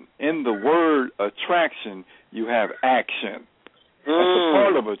attraction. In the word attraction, you have action. That's a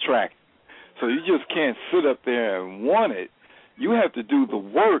part of attraction. So you just can't sit up there and want it. You have to do the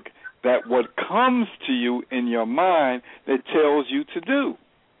work that what comes to you in your mind that tells you to do.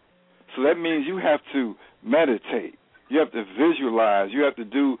 So that means you have to meditate. You have to visualize. You have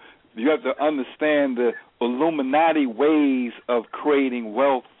to understand the Illuminati ways of creating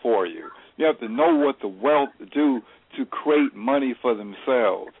wealth for you. You have to know what the wealth do to create money for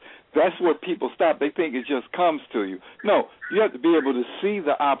themselves. That's what people stop. They think it just comes to you. No, you have to be able to see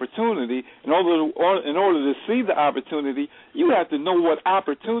the opportunity. In order to see the opportunity, you have to know what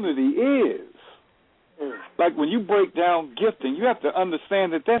opportunity is. Like when you break down gifting, you have to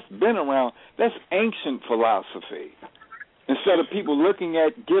understand that that's been around. That's ancient philosophy. Instead of people looking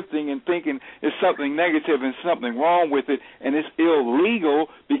at gifting and thinking it's something negative and something wrong with it and it's illegal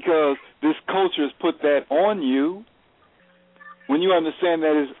because this culture has put that on you. When you understand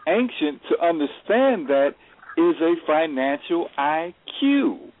that it's ancient, to understand that is a financial IQ.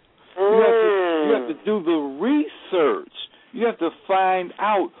 You have to do the research. You have to find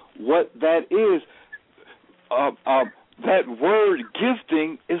out what that is. That word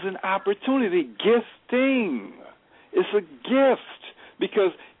gifting is an opportunity. Gifting. It's a gift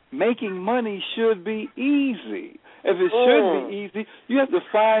because making money should be easy. If it should be easy, you have to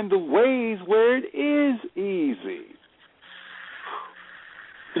find the ways where it is easy.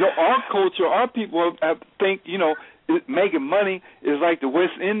 Our culture, our people think, making money is like the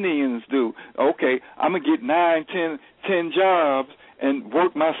West Indians do. Okay, I'm going to get 9, 10 jobs and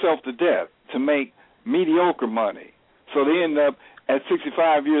work myself to death to make mediocre money. So they end up at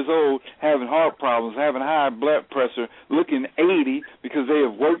 65 years old having heart problems, having high blood pressure, looking 80 because they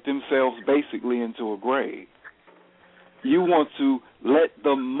have worked themselves basically into a grave. You want to let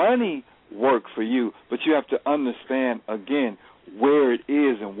the money work for you, but you have to understand, again, where it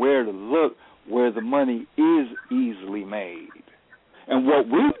is and where to look, where the money is easily made. And what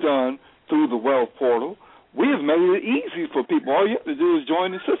we've done through the Wealth Portal, we have made it easy for people. All you have to do is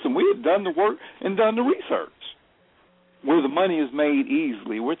join the system. We have done the work and done the research. Where the money is made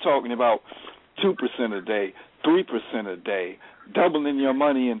easily, we're talking about 2% a day, 3% a day, doubling your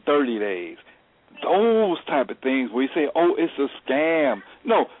money in 30 days. Those type of things where you say, oh, it's a scam.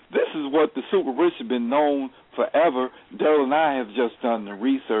 No, this is what the super rich have been known forever. Daryl and I have just done the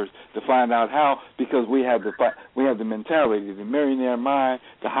research to find out how, because we have the mentality, the millionaire mind,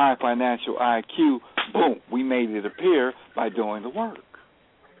 the high financial IQ. Boom, we made it appear by doing the work.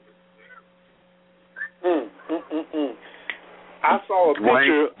 I saw a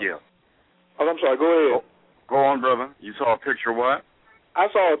picture. Yeah. Oh, I'm sorry. Go ahead. Go on, brother. You saw a picture of what? I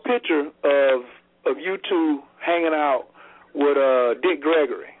saw a picture of you two hanging out with Dick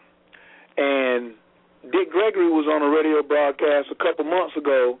Gregory. And Dick Gregory was on a radio broadcast a couple months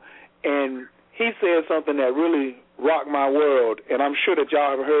ago, and he said something that really rocked my world, and I'm sure that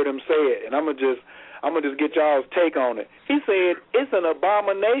y'all have heard him say it, and I'm gonna just get y'all's take on it. He said, it's an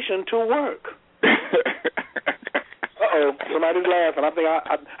abomination to work. somebody's laughing. I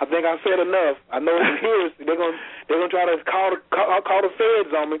think I said enough. I know here they're gonna try to call the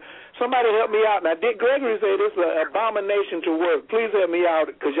feds on me. Somebody help me out. Now, Dick Gregory said this is an abomination to work. Please help me out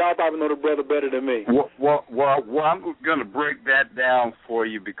because y'all probably know the brother better than me. Well, I'm going to break that down for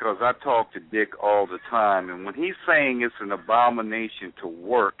you because I talk to Dick all the time, and when he's saying it's an abomination to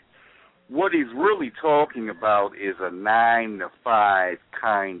work, what he's really talking about is a 9-to-5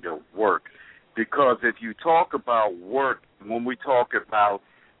 kind of work. Because if you talk about work, when we talk about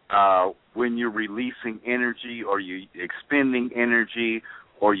when you're releasing energy or you're expending energy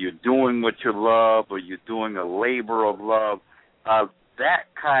or you're doing what you love or you're doing a labor of love, that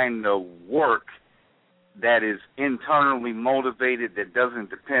kind of work that is internally motivated, that doesn't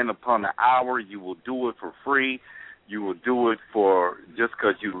depend upon the hour, you will do it for free. You will do it for just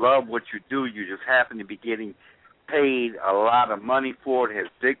because you love what you do. You just happen to be getting paid a lot of money for it. As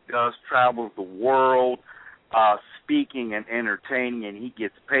Dick does, travels the world speaking and entertaining, and he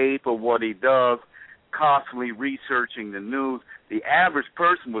gets paid for what he does, constantly researching the news. The average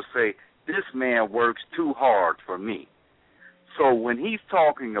person would say, this man works too hard for me. So when he's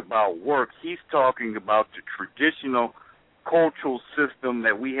talking about work, he's talking about the traditional cultural system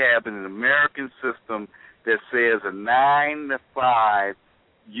that we have in an American system that says a 9-to-5,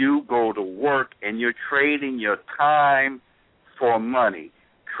 you go to work and you're trading your time for money,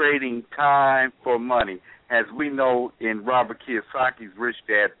 trading time for money. As we know in Robert Kiyosaki's Rich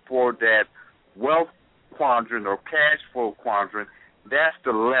Dad, Poor Dad, wealth quadrant or cash flow quadrant, that's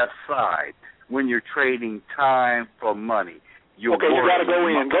the left side when you're trading time for money. You got to go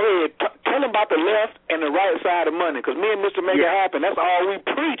in. Go ahead. Tell him about the left and the right side of money, because me and Mr. Make It Happen, that's all we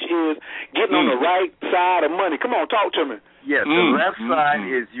preach is getting on the right side of money. Come on, talk to me. Yes, the left side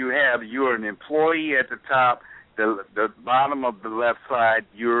is you're an employee at the top. The bottom of the left side,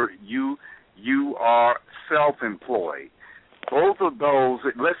 you are self-employed. Both of those,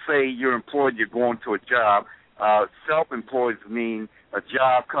 let's say you're employed, you're going to a job. Self-employed mean a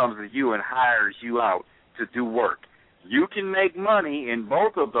job comes to you and hires you out to do work. You can make money in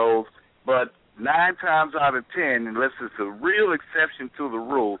both of those, but 9 times out of 10, unless it's a real exception to the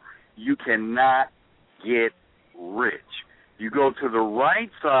rule, you cannot get rich. You go to the right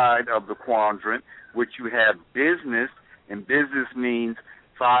side of the quadrant, which you have business, and business means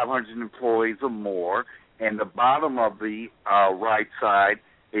 500 employees or more, and the bottom of the right side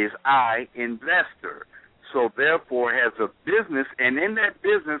is investor. So therefore, it has a business, and in that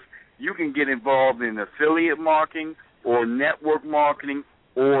business, you can get involved in affiliate marketing or network marketing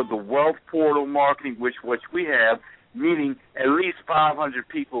or the wealth portal marketing, which we have, meaning at least 500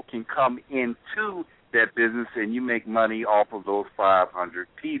 people can come into that business and you make money off of those 500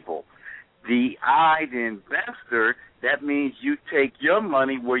 people. The investor, that means you take your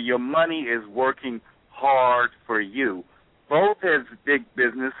money where your money is working hard for you. Both as big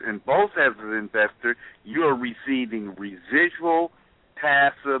business and both as an investor, you are receiving residual,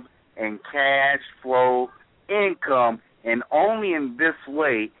 passive, and cash flow income, and only in this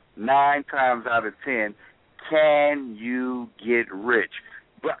way, 9 times out of 10, can you get rich.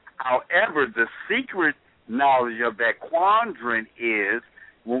 But however, the secret knowledge of that quadrant is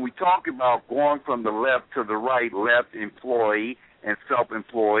when we talk about going from the left to the right, left employee and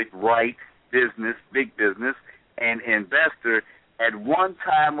self-employed, right business, big business, and investor, at one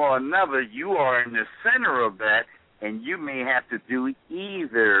time or another, you are in the center of that, and you may have to do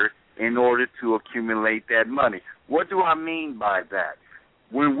either in order to accumulate that money. What do I mean by that?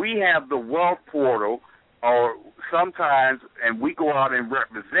 When we have the wealth portal, or sometimes, and we go out and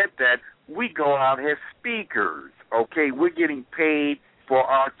represent that, we go out as speakers, okay? We're getting paid for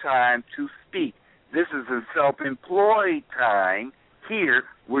our time to speak. This is a self-employed time. Here,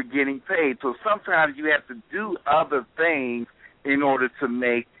 we're getting paid. So sometimes you have to do other things in order to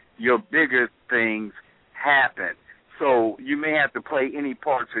make your bigger things happen. So you may have to play any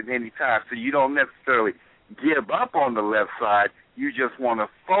parts at any time. So you don't necessarily give up on the left side. You just want to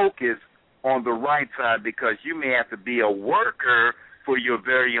focus on the right side because you may have to be a worker for your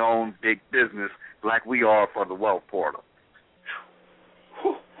very own big business like we are for the wealth portal.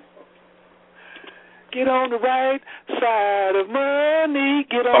 Get on the right side of money.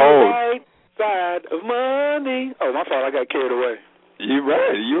 Get on the right side of money. Oh, my fault. I got carried away. You're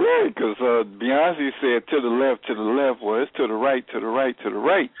right, because Beyonce said to the left, well, it's to the right, to the right, to the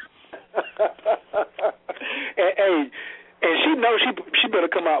right. and she knows she better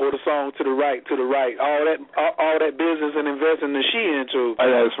come out with a song to the right, to the right. All that business and investing that she into.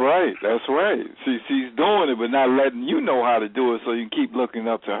 That's right. She's doing it, but not letting you know how to do it, so you can keep looking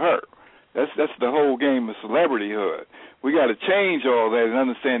up to her. That's the whole game of celebrityhood. We got to change all that and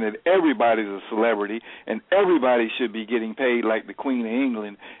understand that everybody's a celebrity and everybody should be getting paid like the Queen of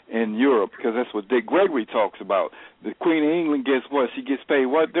England in Europe, because that's what Dick Gregory talks about. The Queen of England gets what? She gets paid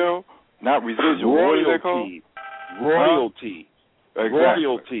what, Daryl? Not residual. What is that called? Royalties. Exactly.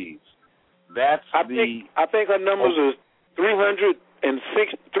 Royalties. That's I think her numbers are $300+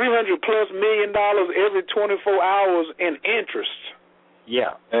 million every 24 hours in interest.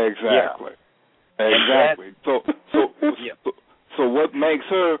 Yeah. Exactly. Yeah. Exactly. So what makes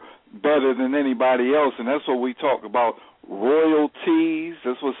her better than anybody else? And that's what we talk about. Royalties.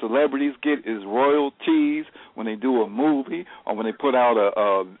 That's what celebrities get, is royalties. When they do a movie or when they put out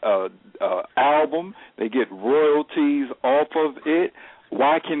a album, they get royalties off of it.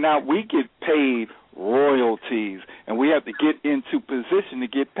 Why cannot we get paid royalties? And we have to get into position to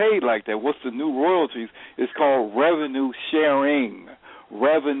get paid like that. What's the new royalties? It's called revenue sharing.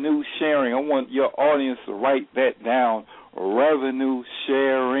 Revenue sharing. I want your audience to write that down. Revenue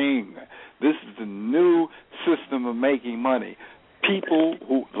sharing. This is the new system of making money. People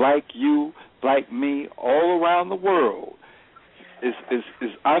who, like you, like me, all around the world, is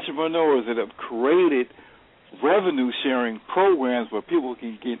entrepreneurs that have created revenue-sharing programs where people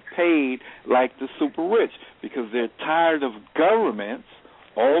can get paid like the super rich, because they're tired of governments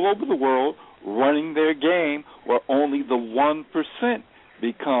all over the world running their game where only the 1%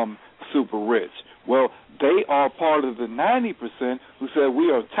 become super rich. Well, they are part of the 90% who said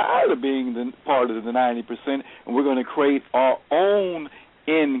we are tired of being part of the 90%, and we're going to create our own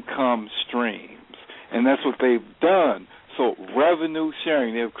income streams. And that's what they've done. So revenue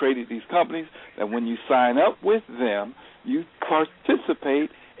sharing, they've created these companies that when you sign up with them, you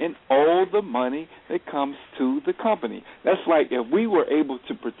participate in all the money that comes to the company. That's like if we were able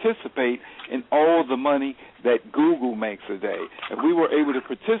to participate in all the money that Google makes a day, if we were able to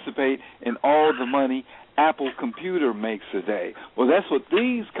participate in all the money Apple Computer makes a day. Well, that's what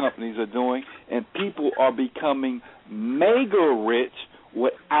these companies are doing, and people are becoming mega rich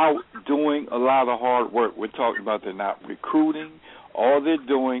without doing a lot of hard work. We're talking about they're not recruiting. All they're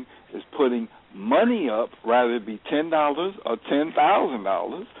doing is putting money up, rather it be $10 or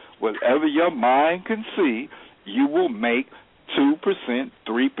 $10,000, whatever your mind can see, you will make 2%,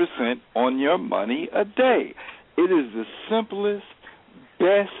 3% on your money a day. It is the simplest,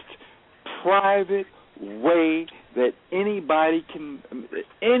 best, private way that anybody can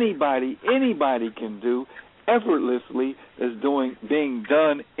do effortlessly, is being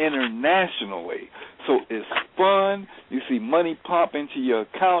done internationally. So it's fun. You see money pop into your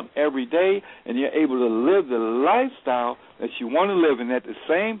account every day, and you're able to live the lifestyle that you want to live. And at the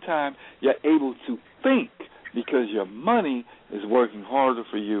same time, you're able to think, because your money is working harder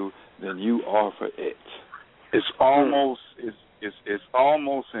for you than you are for it. It's almost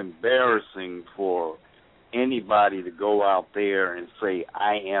embarrassing for anybody to go out there and say,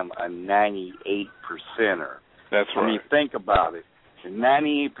 I am a 98%er. That's right. I mean, think about it. The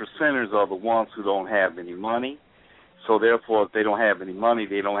 98%ers are the ones who don't have any money. So therefore, if they don't have any money,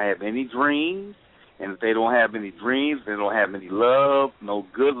 they don't have any dreams. And if they don't have any dreams, they don't have any love, no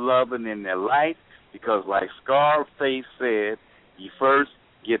good loving in their life. Because like Scarface said, you first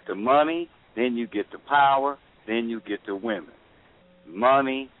get the money, then you get the power, then you get the women.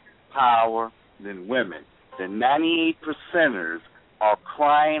 Money, power, then women. The 98%ers are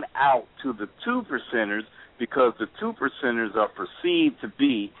crying out to the 2%ers, because the 2%ers are perceived to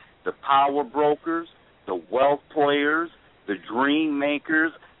be the power brokers, the wealth players, the dream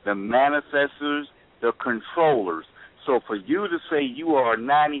makers, the manifestors, the controllers. So for you to say you are a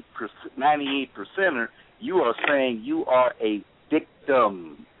 98%er, you are saying you are a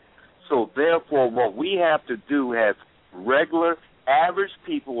victim. So therefore, what we have to do as regular, average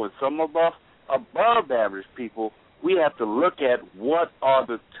people, and some of us above average people, we have to look at what are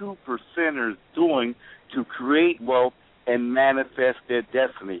the 2%ers doing to create wealth and manifest their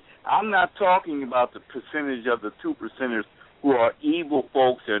destiny. I'm not talking about the percentage of the 2%ers who are evil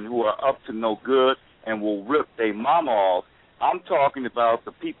folks and who are up to no good and will rip their mama off. I'm talking about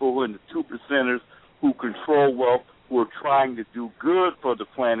the people who are in the 2%ers who control wealth, who are trying to do good for the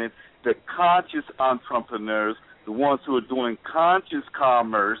planet, the conscious entrepreneurs, the ones who are doing conscious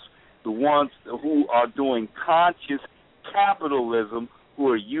commerce, the ones who are doing conscious capitalism, who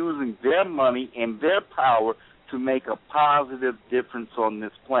are using their money and their power to make a positive difference on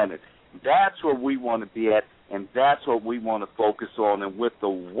this planet. That's where we want to be at, and that's what we want to focus on. And with the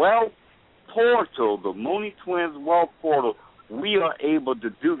wealth portal, the Mooney Twins Wealth Portal, we are able to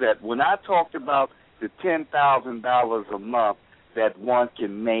do that. When I talked about the $10,000 a month that one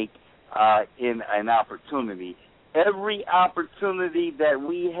can make in an opportunity, every opportunity that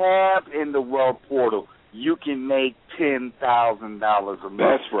we have in the Wealth Portal, you can make $10,000 a month.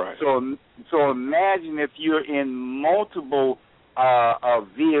 That's right. So imagine if you're in multiple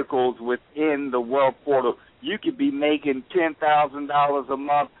vehicles within the Wealth Portal, you could be making $10,000 a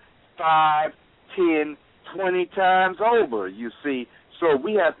month, 5, 10, 20 times over, you see. So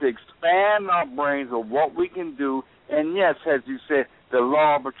we have to expand our brains of what we can do. And, yes, as you said, the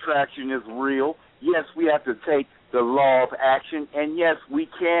law of attraction is real. Yes, we have to take the law of action. And, yes, we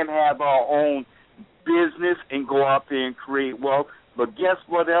can have our own business and go out there and create wealth. But guess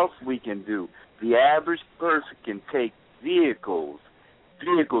what else we can do? The average person can take vehicles,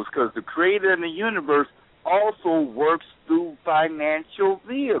 because the creator in the universe also works through financial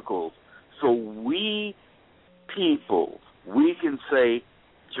vehicles. So we people, we can say,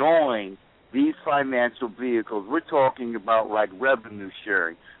 join these financial vehicles. We're talking about like revenue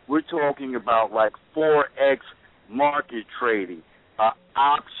sharing. We're talking about like Forex market trading,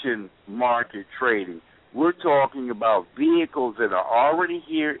 option market trading. We're talking about vehicles that are already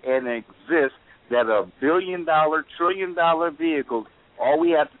here and exist that are billion-dollar, trillion-dollar vehicles. All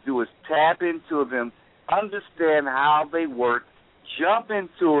we have to do is tap into them, understand how they work, jump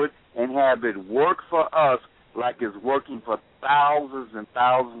into it, and have it work for us like it's working for thousands and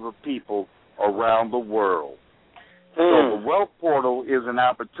thousands of people around the world. So the Wealth Portal is an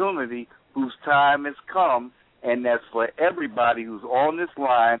opportunity whose time has come, and that's for everybody who's on this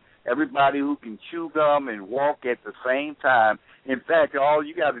line, everybody who can chew gum and walk at the same time. In fact, all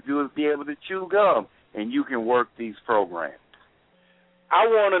you got to do is be able to chew gum, and you can work these programs. I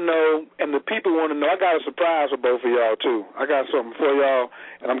want to know, and the people want to know, I got a surprise for both of y'all, too. I got something for y'all,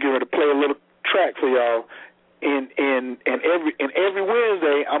 and I'm getting ready to play a little track for y'all. And every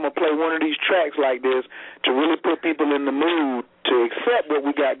Wednesday, I'm going to play one of these tracks like this to really put people in the mood to accept what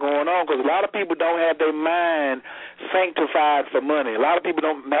we got going on, because a lot of people don't have their mind sanctified for money. A lot of people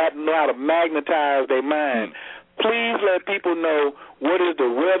don't know how to magnetize their mind. Please let people know what is the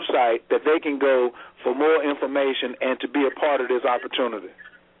website that they can go for more information and to be a part of this opportunity.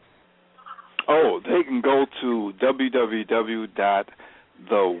 Oh, they can go to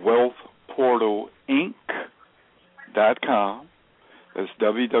www.thewealthportalinc.com. That's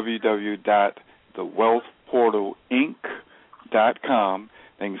www.thewealthportalinc.com.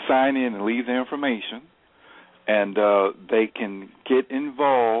 They can sign in and leave their information, and they can get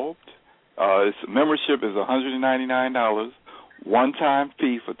involved. Membership is $199, one-time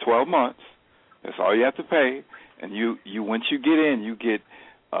fee for 12 months. That's all you have to pay. And you once you get in, you get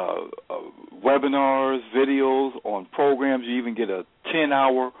webinars, videos on programs. You even get a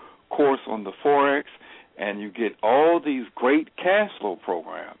 10-hour course on the Forex, and you get all these great cash flow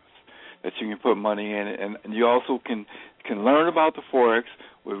programs that you can put money in. And you also can learn about the Forex.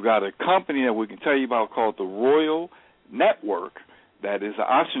 We've got a company that we can tell you about called the Royal Network. That is an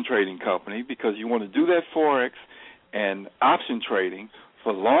option trading company, because you want to do that Forex and option trading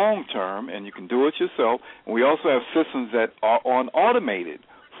for long term, and you can do it yourself. And we also have systems that are automated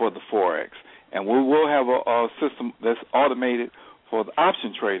for the Forex, and we will have a system that's automated for the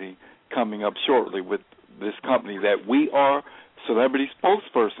option trading coming up shortly with this company that we are celebrity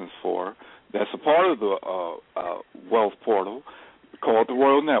spokespersons for. That's a part of the Wealth Portal called the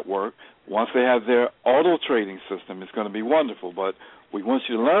Royal Network. Once they have their auto trading system, it's going to be wonderful. But we want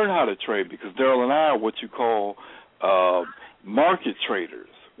you to learn how to trade, because Daryl and I are what you call market traders.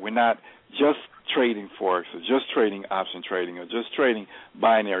 We're not just trading Forex or just trading option trading or just trading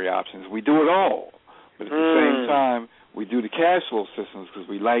binary options. We do it all. But at the same time, we do the cash flow systems because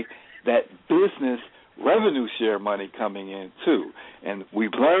we like that business revenue share money coming in too. And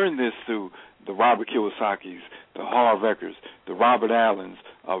we've learned this through the Robert Kiyosaki's, the Harv Ekers, the Robert Allens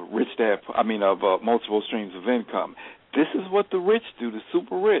of multiple streams of income. This is what the rich do, the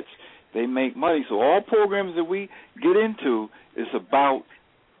super rich. They make money. So all programs that we get into is about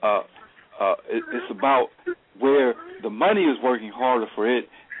where the money is working harder for it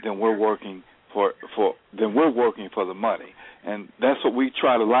than we're working for the money. And that's what we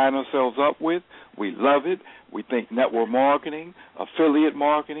try to line ourselves up with. We love it. We think network marketing, affiliate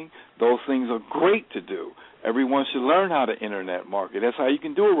marketing, those things are great to do. Everyone should learn how to internet market. That's how you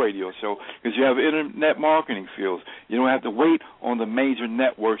can do a radio show, because you have internet marketing skills. You don't have to wait on the major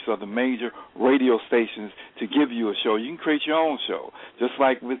networks or the major radio stations to give you a show. You can create your own show. Just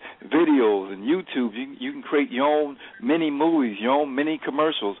like with videos and YouTube, you can create your own mini movies, your own mini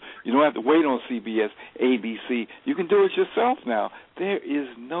commercials. You don't have to wait on CBS, ABC. You can do it yourself now. There is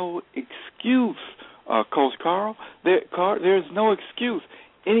no excuse, Coach Carl. There's no excuse.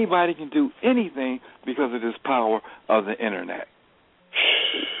 Anybody can do anything because of this power of the internet.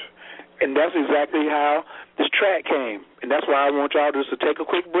 And that's exactly how this track came. And that's why I want y'all just to take a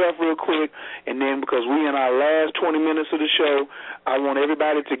quick breath real quick. And then because we in our last 20 minutes of the show, I want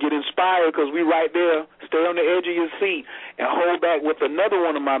everybody to get inspired because we right there. Stay on the edge of your seat and hold back with another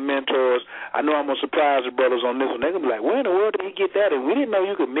one of my mentors. I know I'm going to surprise the brothers on this one. They're going to be like, where in the world did he get that? And we didn't know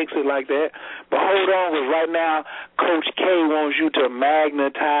you could mix it like that. But hold on, because right now Coach K wants you to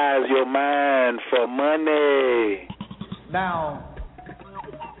magnetize your mind for money. Now,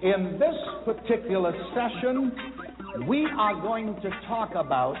 in this particular session, we are going to talk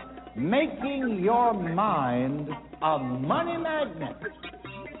about making your mind a money magnet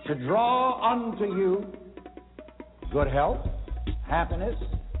to draw unto you good health, happiness,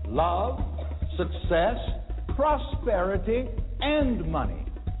 love, success, prosperity, and money.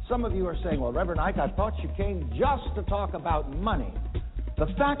 Some of you are saying, well, Reverend Ike, I thought you came just to talk about money. The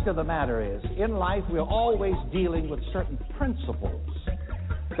fact of the matter is, in life, we're always dealing with certain principles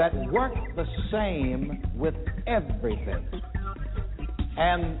that work the same with everything.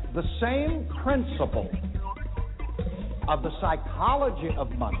 And the same principle of the psychology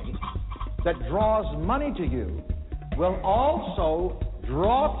of money that draws money to you will also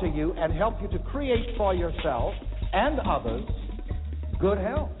draw to you and help you to create for yourself and others good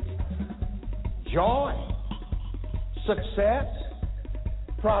health, joy, success,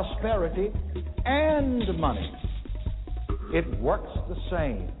 prosperity, and money. It works the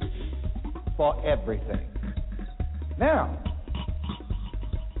same for everything. Now,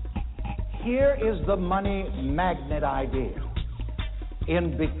 here is the money magnet idea.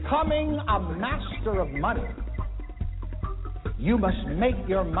 In becoming a master of money, you must make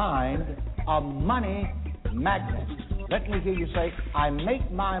your mind a money magnet. Let me hear you say, I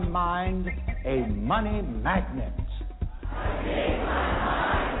make my mind a money magnet. I make my mind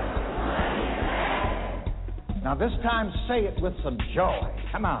a money magnet. Now this time say it with some joy.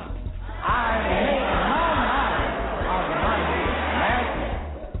 Come on. I make my mind a money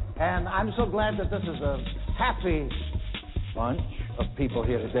magnet. And I'm so glad that this is a happy bunch of people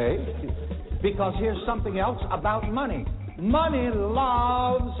here today, because here's something else about money. Money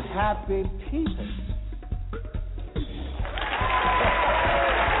loves happy people.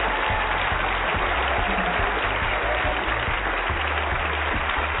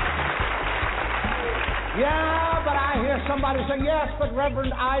 Yeah, but I hear somebody say, yes, but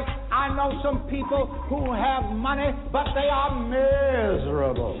Reverend Ike, I know some people who have money, but they are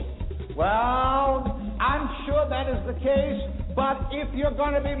miserable. Well, I'm sure that is the case, but if you're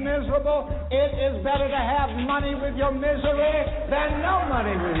going to be miserable, it is better to have money with your misery than no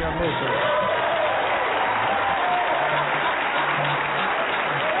money with your misery.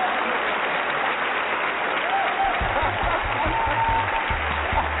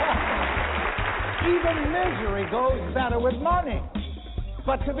 Even misery goes better with money.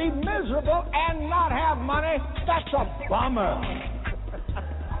 But to be miserable and not have money, that's a bummer.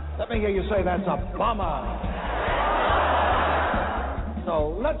 Let me hear you say that's a bummer.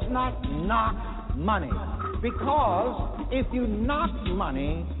 So let's not knock money, because if you knock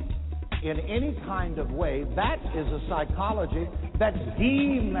money in any kind of way, that is a psychology that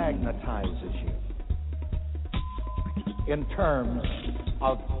demagnetizes you in terms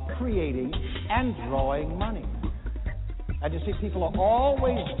of creating and drawing money. And you see, people are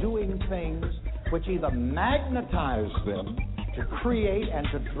always doing things which either magnetize them to create and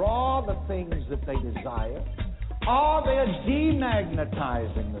to draw the things that they desire, or they're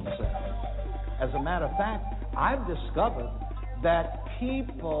demagnetizing themselves. As a matter of fact, I've discovered that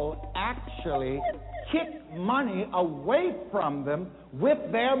people actually kick money away from them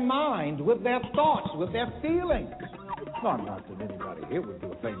with their mind, with their thoughts, with their feelings. No, not that anybody here would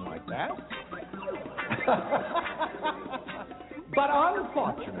do a thing like that. But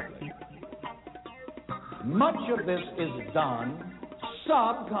unfortunately, much of this is done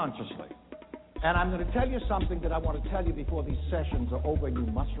subconsciously. And I'm going to tell you something that I want to tell you before these sessions are over. You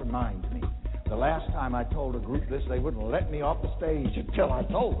must remind me. The last time I told a group this, they wouldn't let me off the stage until I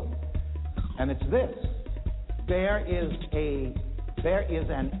told them. And it's this. There is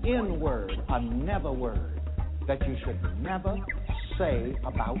an in word, a never word, that you should never say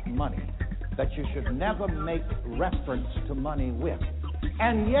about money, that you should never make reference to money with.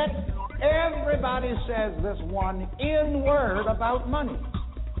 And yet, everybody says this one in word about money.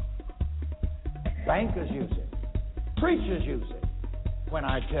 Bankers use it. Preachers use it. When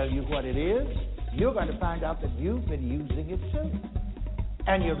I tell you what it is, you're going to find out that you've been using it too.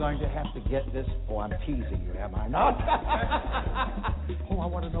 And you're going to have to get this. Oh, I'm teasing you, am I not? Oh, I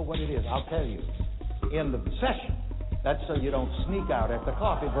want to know what it is. I'll tell you. End of the session. That's so you don't sneak out at the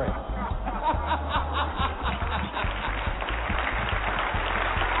coffee break.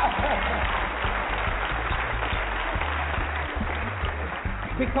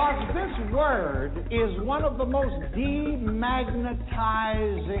 Because this word is one of the most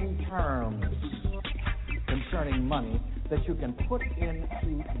demagnetizing terms concerning money that you can put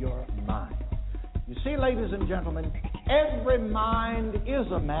into your mind. You see, ladies and gentlemen, every mind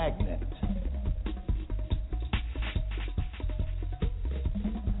is a magnet.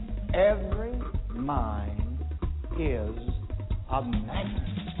 Every mind is a magnet.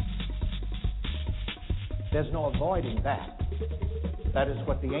 There's no avoiding that. That is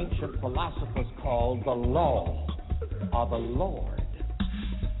what the ancient philosophers called the law of the Lord.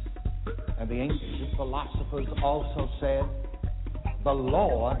 And the ancient philosophers also said the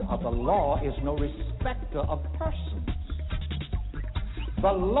Lord of the law is no respecter of persons.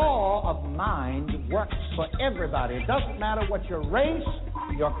 The law of mind works for everybody. It doesn't matter what your race,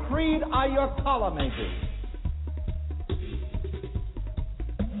 your creed, or your color may be.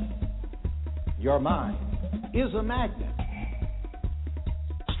 Your mind is a magnet.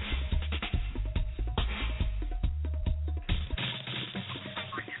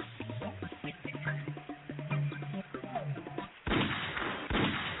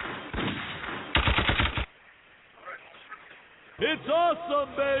 It's awesome,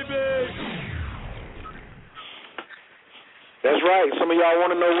 baby! That's right. Some of y'all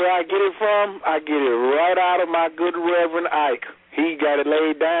want to know where I get it from? I get it right out of my good Reverend Ike. He got it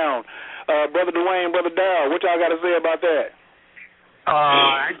laid down. Brother Dwayne, Brother Darrell, what y'all got to say about that?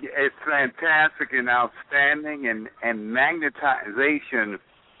 It's fantastic and outstanding, and magnetization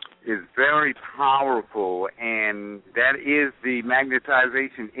is very powerful, and that is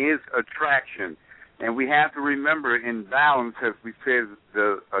magnetization is attraction. And we have to remember in balance, as we said,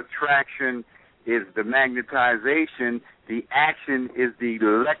 the attraction is the magnetization, the action is the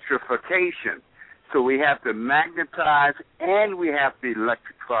electrification. So we have to magnetize and we have to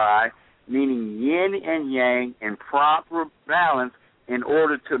electrify, meaning yin and yang in proper balance in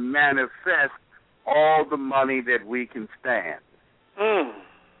order to manifest all the money that we can stand.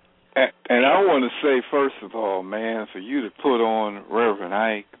 And I want to say, first of all, man, for you to put on Reverend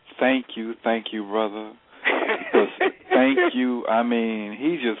Ike, thank you, brother. Thank you. I mean,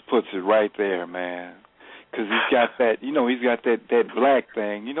 he just puts it right there, man. Because he's got that, he's got that black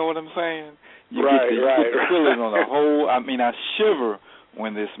thing. You know what I'm saying? You get the feeling on the whole. I mean, I shiver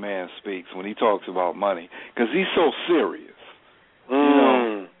when this man speaks, when he talks about money, because he's so serious. You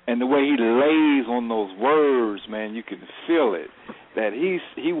know, and the way he lays on those words, man, you can feel it. That he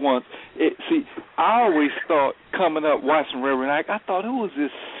wants it. See, I always thought coming up watching Reverend Ike, I thought, who was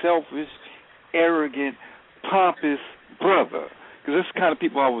this selfish, arrogant, pompous brother? Because that's the kind of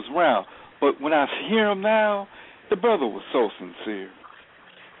people I was around. But when I hear him now, the brother was so sincere.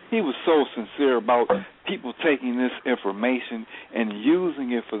 He was so sincere about people taking this information and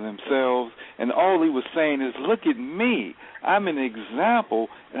using it for themselves. And all he was saying is, look at me. I'm an example,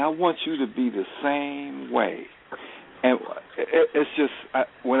 and I want you to be the same way. And it's just,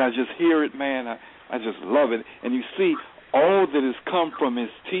 when I just hear it, man, I just love it. And you see, all that has come from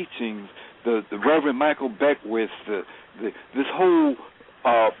his teachings, the Reverend Michael Beckwith, this whole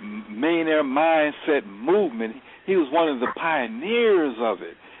millionaire mindset movement, he was one of the pioneers of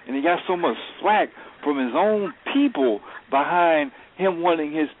it. And he got so much slack from his own people behind him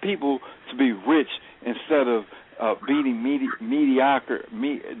wanting his people to be rich instead of dealing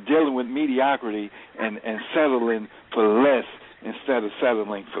with mediocrity and settling for less instead of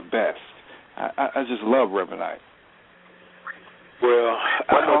settling for best. I just love Reverend Ike. Well,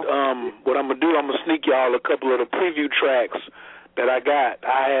 what I'm gonna do, I'm gonna sneak y'all a couple of the preview tracks that I got.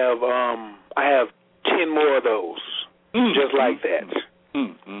 I have 10 more of those, just like that.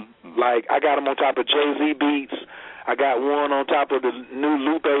 Like I got them on top of Jay-Z beats. I got one on top of the new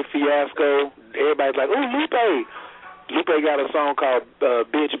Lupe fiasco. Everybody's like, "Oh, Lupe!" Lupe got a song called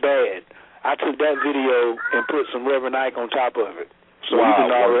 "Bitch Bad." I took that video and put some Reverend Ike on top of it. So you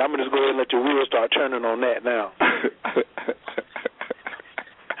can already, I'm gonna just go ahead and let your wheels start turning on that now.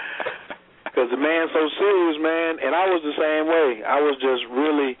 Because the man's so serious, man, and I was the same way. I was just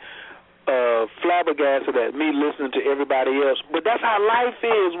really flabbergasted at me listening to everybody else. But that's how life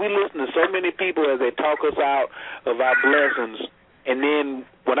is. We listen to so many people as they talk us out of our blessings. And then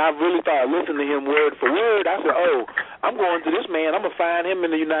when I really started listening to him word for word, I said, oh, I'm going to this man. I'm going to find him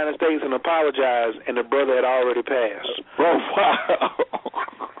in the United States and apologize. And the brother had already passed. Oh, wow.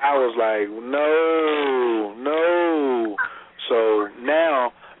 I was like, no. So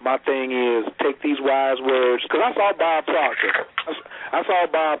now my thing is take these wise words. Because I saw Bob Proctor. I saw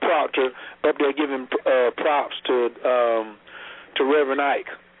Bob Proctor up there giving props to Reverend Ike.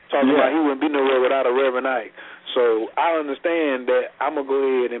 Talking about he wouldn't be nowhere without a Reverend Ike. So I understand that I'm going to go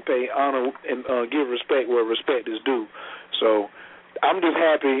ahead and pay honor and give respect where respect is due. So I'm just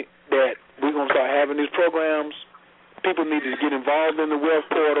happy that we're going to start having these programs. People need to get involved in the Wealth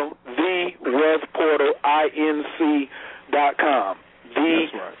Portal, thewealthportalinc.com.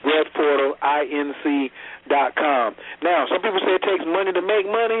 thewealthportalinc.com. Now, some people say it takes money to make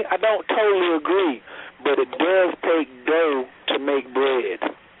money. I don't totally agree, but it does take dough to make bread.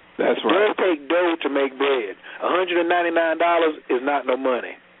 That's right. It does take dough to make bread. $199 is not no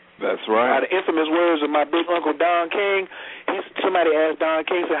money. That's right. By the infamous words of my big uncle Don King, somebody asked Don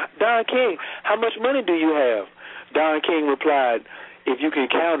King, said, Don King, how much money do you have? Don King replied, if you can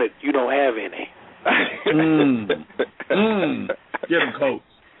count it, you don't have any. Get him, Coach.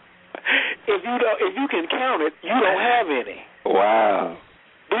 If you can count it, you don't have any. Wow.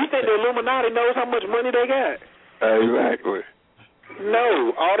 Do you think the Illuminati knows how much money they got? Exactly.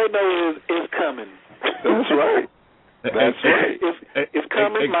 No, all they know is it's coming. That's right. That's right. It's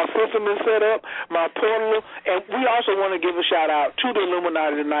coming. My system is set up, my portal, and we also want to give a shout out to the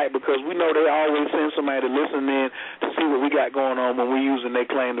Illuminati tonight because we know they always send somebody to listen in to see what we got going on when we're using their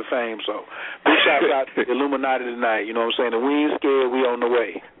claim to fame. So big shout out to the Illuminati tonight. You know what I'm saying? And we ain't scared. We on the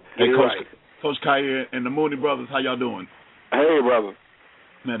way. Hey, Coach Kaya and the Mooney Brothers, how y'all doing? Hey, brother.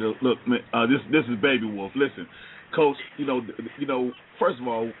 Man, look, man, this is Baby Wolf. Listen, Coach, you know, first of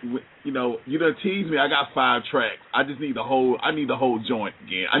all, you done teased me. I got 5 tracks. I just need the whole joint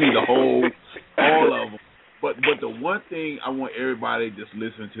again. I need the whole, all of them. But the one thing I want everybody just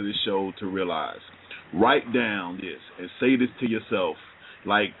listening to this show to realize, write down this and say this to yourself.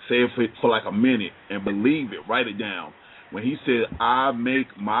 Like, say it for like a minute and believe it. Write it down. When he said, I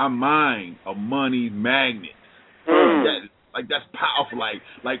make my mind a money magnet. That's powerful. Like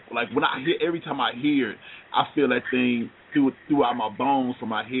when I hear, every time I hear it, I feel that thing throughout my bones, from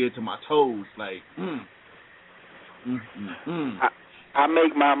my head to my toes. Like, I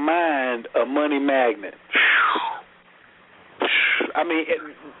make my mind a money magnet. I mean,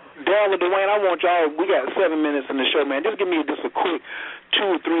 Daryl and Dwayne, I want y'all. We got 7 minutes in the show, man. Just give me just a quick 2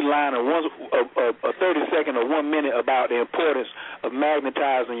 or 3 line or a 30-second or 1 minute about the importance of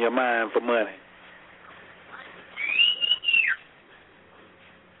magnetizing your mind for money.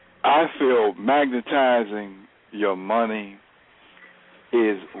 I feel magnetizing your money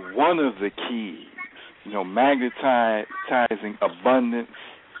is one of the keys. You know, magnetizing abundance,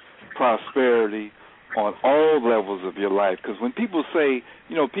 prosperity on all levels of your life. Because when people say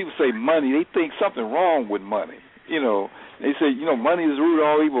money, they think something wrong with money. You know, they say, money is the root of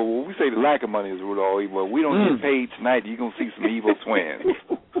all evil. Well, we say the lack of money is the root of all evil. We don't get paid tonight, you're going to see some evil twins.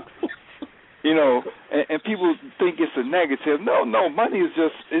 And people think it's a negative. No, money is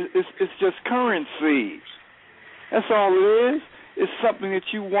it's just currency. That's all it is. It's something that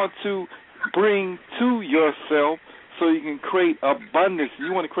you want to bring to yourself so you can create abundance.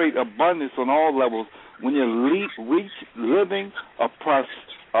 You want to create abundance on all levels. When you reach living a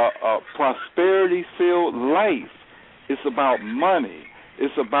prosperity-filled life, it's about money.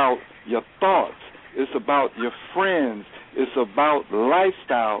 It's about your thoughts. It's about your friends. It's about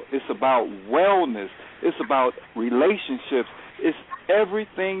lifestyle. It's about wellness. It's about relationships. It's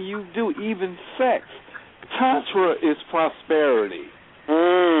everything you do, even sex. Tantra is prosperity.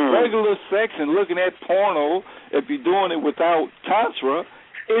 Regular sex and looking at porno, if you're doing it without Tantra,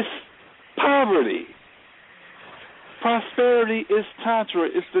 it's poverty. Prosperity is Tantra.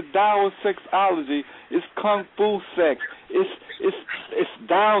 It's the Tao of sexology. It's Kung Fu sex. It's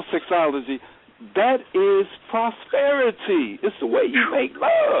Tao sexology. That is prosperity. It's the way you make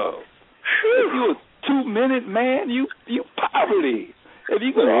love. If you're a 2-minute man, you poverty. If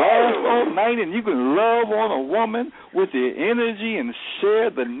you can last all night and you can love on a woman with your energy and share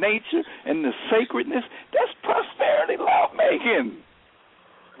the nature and the sacredness, that's prosperity love making.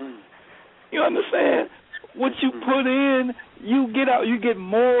 You understand? What you put in, you get out. You get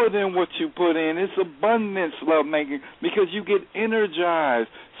more than what you put in. It's abundance love making because you get energized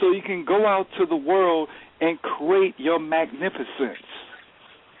so you can go out to the world and create your magnificence.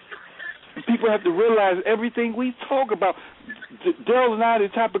 People have to realize everything we talk about. Daryl and I, the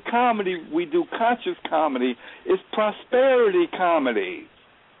type of comedy we do, conscious comedy, is prosperity comedy.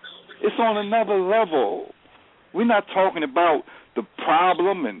 It's on another level. We're not talking about the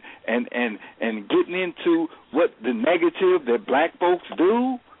problem and getting into what the negative that black folks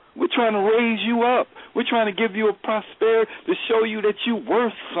do. We're trying to raise you up. We're trying to give you a prosperity to show you that you're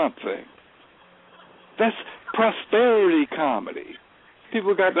worth something. That's prosperity comedy.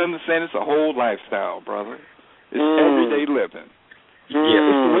 People got to understand it's a whole lifestyle, brother. It's everyday living. It's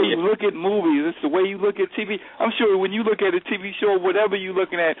the way you look at movies. It's the way you look at TV. I'm sure when you look at a TV show, whatever you're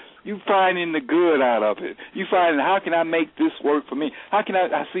looking at, you finding the good out of it. You finding, how can I make this work for me? How can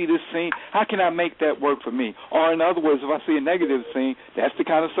I see this scene? How can I make that work for me? Or in other words, if I see a negative scene, that's the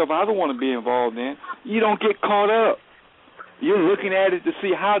kind of stuff I don't want to be involved in. You don't get caught up. You're looking at it to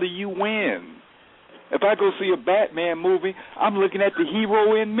see, how do you win? If I go see a Batman movie, I'm looking at the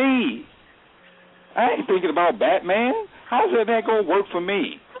hero in me. I ain't thinking about Batman. How's that going to work for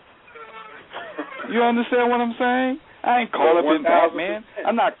me? You understand what I'm saying? I ain't caught up in Batman.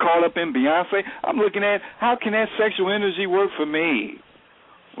 I'm not caught up in Beyonce. I'm looking at, how can that sexual energy work for me?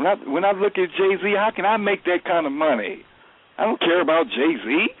 When I look at Jay-Z, how can I make that kind of money? I don't care about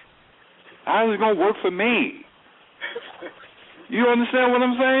Jay-Z. How is it going to work for me? You understand what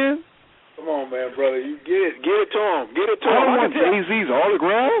I'm saying? Come on, man, brother. You get it to him. Get it to him. I don't want Jay-Z's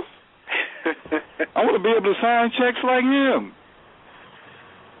autograph. I want to be able to sign checks like him.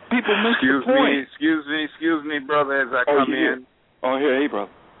 People miss the point. Excuse me, brother, as I come in. Oh, hey,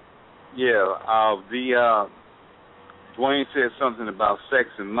 brother. Yeah, Dwayne said something about sex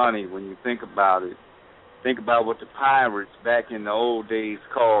and money. When you think about it, think about what the pirates back in the old days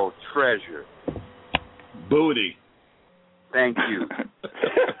called treasure. Booty. Thank you.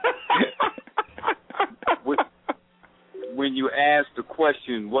 When you ask the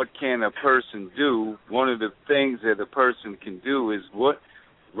question, what can a person do, one of the things that a person can do is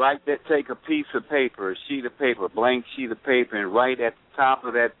take a piece of paper, a sheet of paper, a blank sheet of paper, and write at the top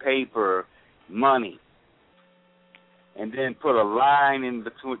of that paper, money. And then put a line in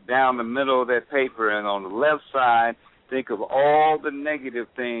between, down the middle of that paper, and on the left side, think of all the negative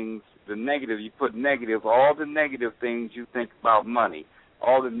things, you put negative, all the negative things you think about money.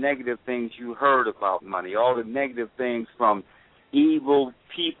 All the negative things you heard about money, all the negative things from evil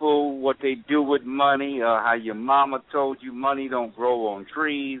people, what they do with money, how your mama told you money don't grow on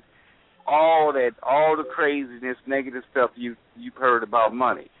trees, all the craziness, negative stuff you've heard about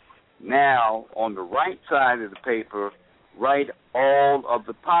money. Now, on the right side of the paper, write all of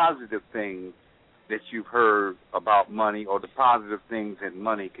the positive things that you've heard about money or the positive things that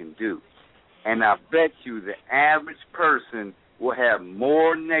money can do. And I bet you the average person will have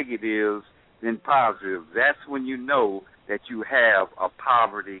more negatives than positives. That's when you know that you have a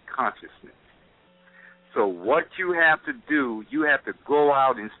poverty consciousness. So what you have to do, you have to go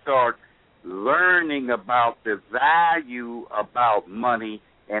out and start learning about the value about money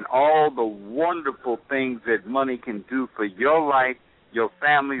and all the wonderful things that money can do for your life, your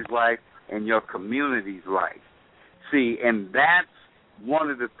family's life, and your community's life. See, and that's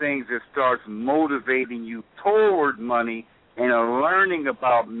one of the things that starts motivating you toward money and learning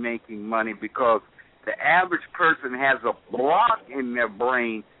about making money, because the average person has a block in their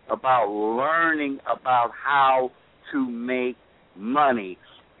brain about learning about how to make money.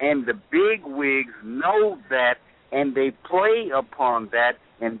 And the big wigs know that, and they play upon that,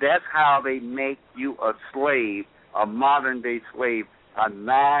 and that's how they make you a slave, a modern-day slave, a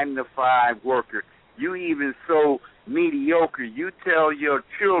 9-to-5 worker. You even so mediocre, you tell your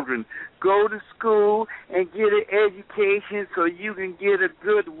children, go to school and get an education so you can get a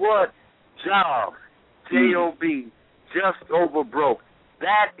good what? Job. J-O-B. Just over broke.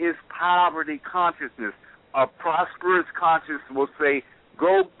 That is poverty consciousness. A prosperous consciousness will say,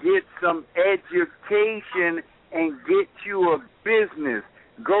 go get some education and get you a business.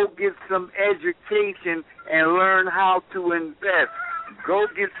 Go get some education and learn how to invest. Go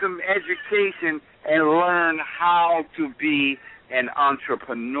get some education and learn how to be an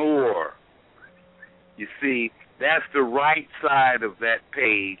entrepreneur. You see, that's the right side of that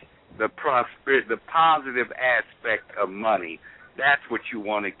page, the positive aspect of money. That's what you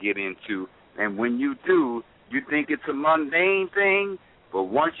want to get into. And when you do, you think it's a mundane thing, but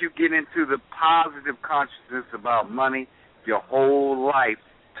once you get into the positive consciousness about money, your whole life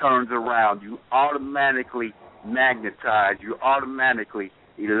turns around. You automatically magnetize. You automatically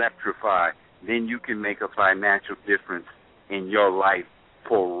electrify. Then you can make a financial difference in your life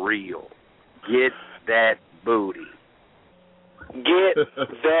for real. Get that booty. Get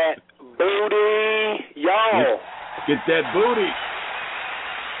that booty, y'all. Get that booty.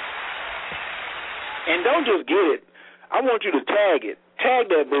 And don't just get it. I want you to tag it.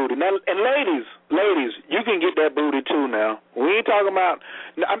 Tag that booty. Now, and ladies, you can get that booty too now. We ain't talking about,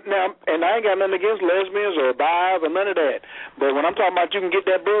 now, and I ain't got nothing against lesbians or bis or none of that. But when I'm talking about you can get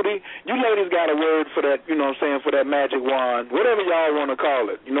that booty, you ladies got a word for that, you know what I'm saying, for that magic wand, whatever y'all want to call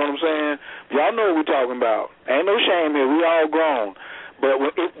it. You know what I'm saying? Y'all know what we're talking about. Ain't no shame here. We all grown. But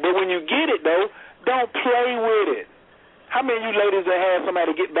when you get it, though, don't play with it. How many of you ladies that had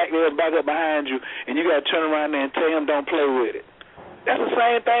somebody get back up behind you, and you got to turn around there and tell them don't play with it?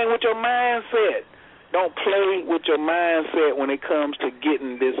 same thing with your mindset. Don't play with your mindset when it comes to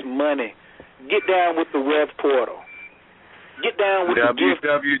getting this money. Get down with the Wealth Portal. Get down with Wealth,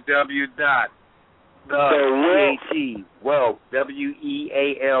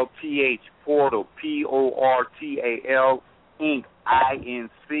 WEALTH, Portal, PORTAL, Inc.,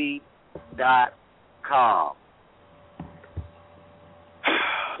 INC.com.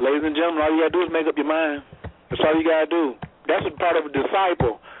 Ladies and gentlemen, all you got to do is make up your mind. That's all you got to do. That's a part of a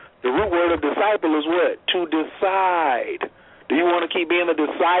disciple. The root word of disciple is what? To decide. Do you want to keep being a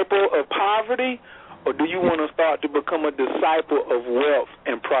disciple of poverty, or do you want to start to become a disciple of wealth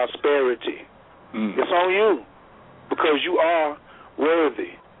and prosperity? It's on you, because you are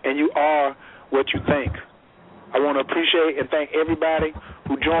worthy and you are what you think. I want to appreciate and thank everybody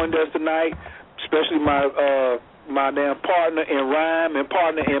who joined us tonight, especially my damn partner in rhyme and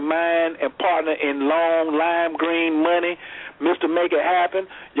partner in mind and partner in long lime green money, Mr. Make It Happen.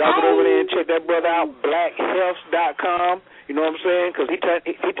 Y'all get over there and check that brother out, blackhealth.com. You know what I'm saying? Because he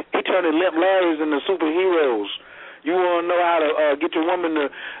turning Limp Larrys into superheroes. You want to know how to get your woman to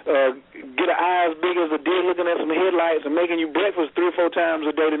get her eyes big as a deer looking at some headlights and making you breakfast 3 or 4 times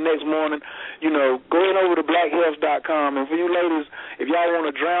a day the next morning, you know, go in over to blackhealth.com. And for you ladies, if y'all want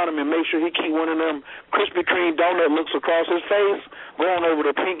to drown him and make sure he keep one of them Krispy Kreme donut looks across his face, go on over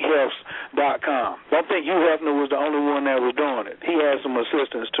to pinkhealth.com. Don't think Hugh Hefner was the only one that was doing it. He had some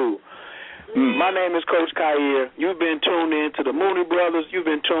assistance, too. My name is Coach Khayr. You've been tuned in to the Mooney Brothers. You've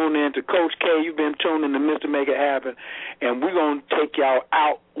been tuned in to Coach K. You've been tuned in to Mr. Make It Happen. And we're going to take y'all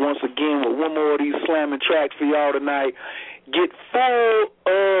out once again with one more of these slamming tracks for y'all tonight. Get full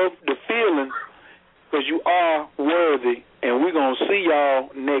of the feeling, because you are worthy. And we're going to see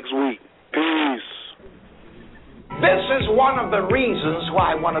y'all next week. Peace. This is one of the reasons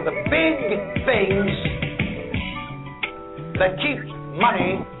why one of the big things that keeps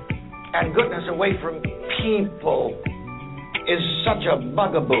money and goodness away from people is such a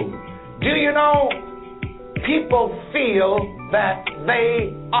bugaboo. Do you know, people feel that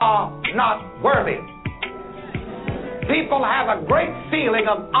they are not worthy. People have a great feeling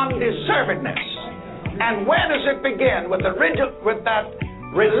of undeservedness. And where does it begin? With that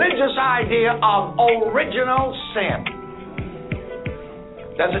religious idea of original sin.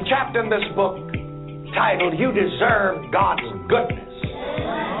 There's a chapter in this book titled, You Deserve God's Goodness.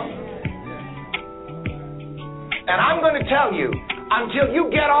 And I'm going to tell you, until you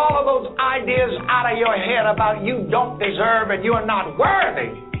get all of those ideas out of your head about you don't deserve and you're not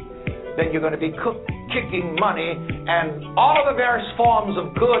worthy, then you're going to be kicking money and all of the various forms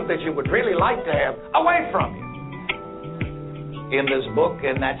of good that you would really like to have away from you. In this book,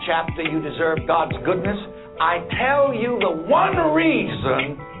 in that chapter, You Deserve God's Goodness, I tell you the one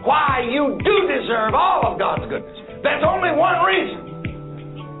reason why you do deserve all of God's goodness. There's only one reason.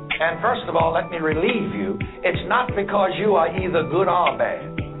 And first of all, let me relieve you. It's not because you are either good or bad.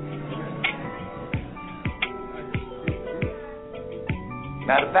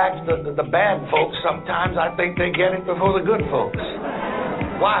 Matter of fact, the bad folks, sometimes I think they get it before the good folks.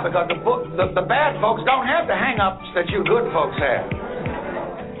 Why? Because the bad folks don't have the hang-ups that you good folks have.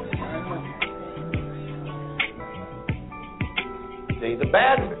 See, the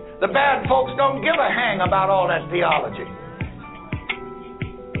bad folks don't give a hang about all that theology.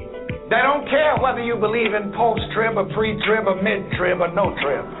 They don't care whether you believe in post-trib or pre-trib or mid-trib or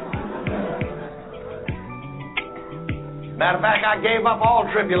no-trib. Matter of fact, I gave up all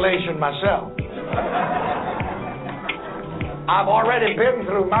tribulation myself. I've already been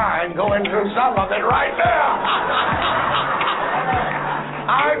through mine, going through some of it right now.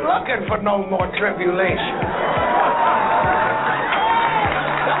 I ain't looking for no more tribulation.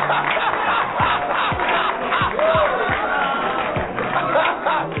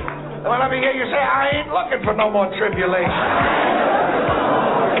 Well, let me hear you say, I ain't looking for no more tribulation.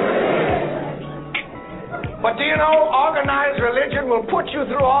 But do you know, organized religion will put you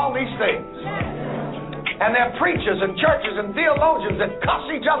through all these things. And there are preachers and churches and theologians that cuss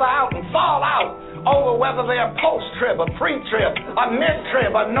each other out and fall out over whether they're post-trib or pre-trib or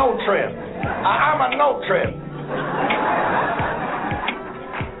mid-trib or no-trib. I'm a no-trib.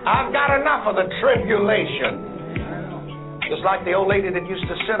 I've got enough of the tribulation. Just like the old lady that used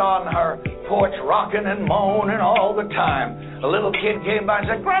to sit on her porch rocking and moaning all the time. A little kid came by and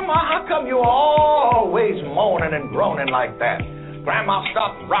said, Grandma, how come you always moaning and groaning like that? Grandma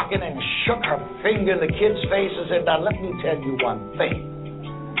stopped rocking and shook her finger in the kid's face and said, now let me tell you one thing.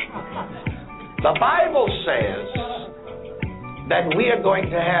 The Bible says that we are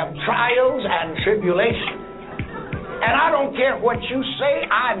going to have trials and tribulation. And I don't care what you say,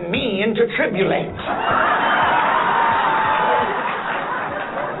 I mean to tribulate.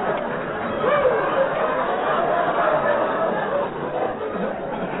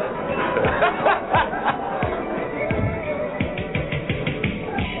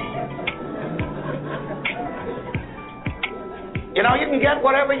 get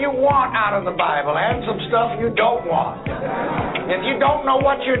whatever you want out of the Bible and some stuff you don't want. If you don't know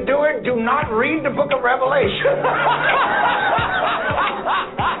what you're doing, do not read the book of Revelation.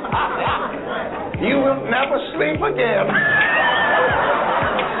 You will never sleep again.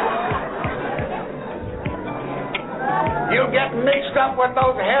 You'll get mixed up with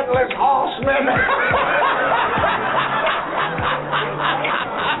those headless horsemen.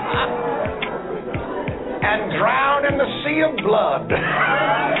 And drown in the sea of blood.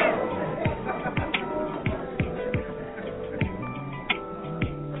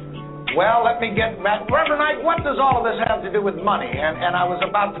 Well, let me get back. Reverend Knight, what does all of this have to do with money? And I was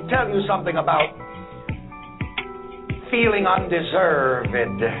about to tell you something about feeling undeserved.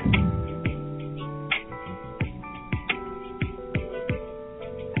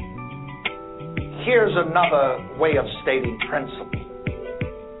 Here's another way of stating principle.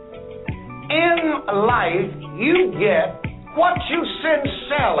 In life, you get what you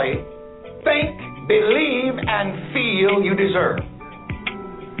sincerely think, believe, and feel you deserve.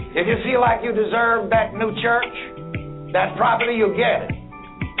 If you feel like you deserve that new church, that property, you'll get it.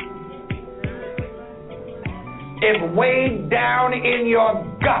 If way down in your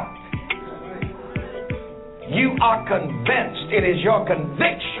gut, you are convinced, it is your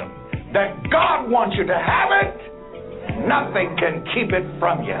conviction that God wants you to have it, nothing can keep it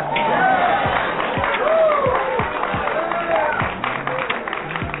from you.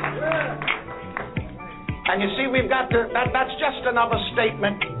 And you see, we've got to, that's just another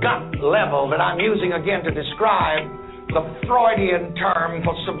statement, gut level, that I'm using again to describe the Freudian term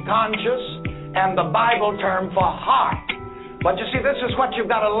for subconscious and the Bible term for heart. But you see, this is what you've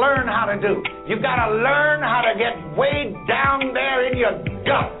got to learn how to do. You've got to learn how to get way down there in your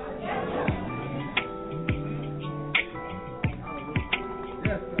gut.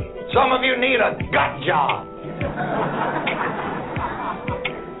 Some of you need a gut job.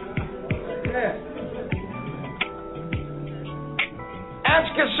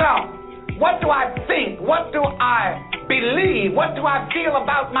 Ask yourself, what do I think? What do I believe? What do I feel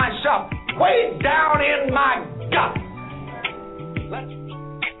about myself? Way down in my gut.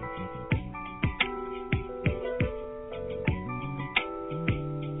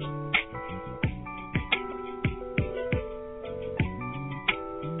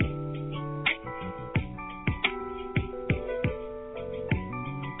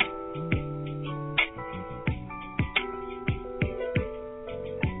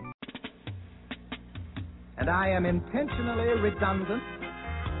 And I am intentionally redundant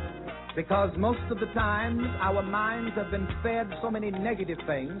because most of the times our minds have been fed so many negative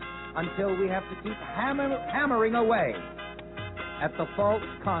things until we have to keep hammering away at the false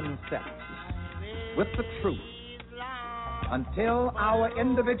concepts with the truth until our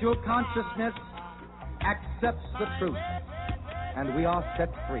individual consciousness accepts the truth and we are set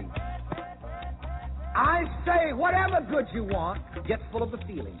free. I say, whatever good you want, get full of the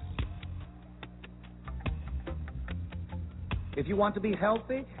feeling. If you want to be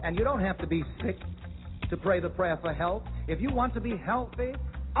healthy, and you don't have to be sick to pray the prayer for health, if you want to be healthy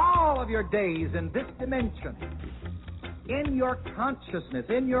all of your days in this dimension, in your consciousness,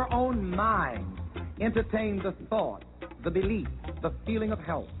 in your own mind, entertain the thought, the belief, the feeling of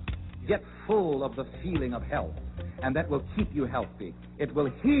health. Get full of the feeling of health, and that will keep you healthy. It will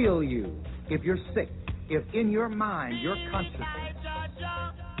heal you if you're sick, if in your mind, your consciousness,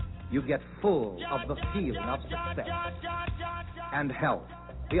 you get full of the feeling of success and health.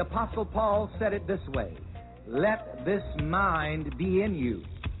 The Apostle Paul said it this way, let this mind be in you,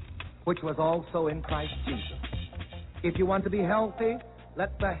 which was also in Christ Jesus. If you want to be healthy,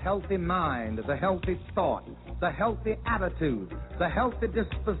 let the healthy mind, the healthy thought, the healthy attitude, the healthy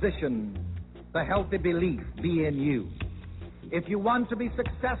disposition, the healthy belief be in you. If you want to be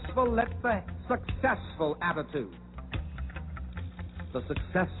successful, let the successful attitude, the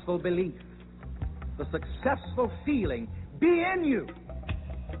successful belief, the successful feeling be in you.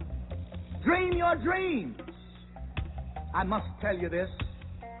 Dream your dreams. I must tell you this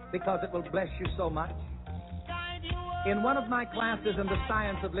because it will bless you so much. In one of my classes in the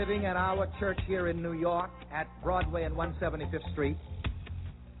Science of Living at our church here in New York at Broadway and 175th Street,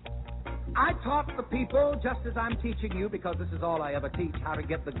 I taught the people, just as I'm teaching you, because this is all I ever teach, how to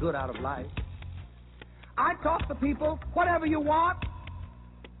get the good out of life. I taught the people, whatever you want,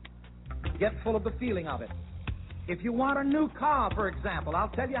 get full of the feeling of it. If you want a new car, for example, I'll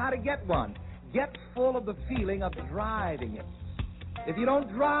tell you how to get one. Get full of the feeling of driving it. If you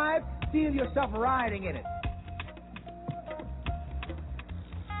don't drive, feel yourself riding in it.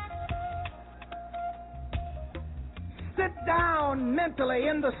 Sit down mentally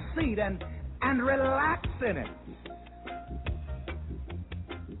in the seat and relax in it.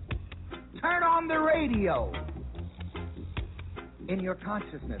 on the radio in your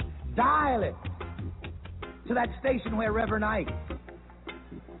consciousness. Dial it to that station where Reverend Ike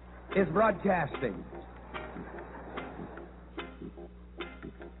is broadcasting.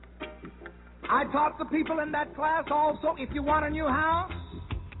 I taught the people in that class also, if you want a new house,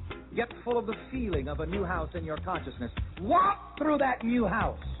 get full of the feeling of a new house in your consciousness. Walk through that new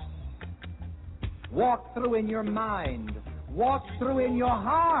house. Walk through in your mind. Walk through in your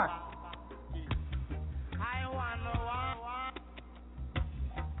heart.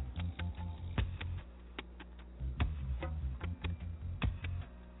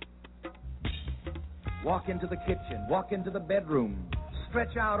 Walk into the kitchen. Walk into the bedroom.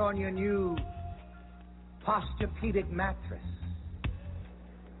 Stretch out on your new Posturepedic mattress.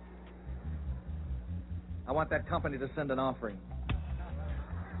 I want that company to send an offering.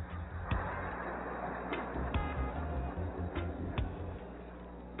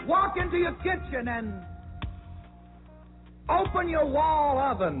 Walk into your kitchen and open your wall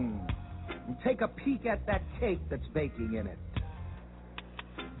oven and take a peek at that cake that's baking in it.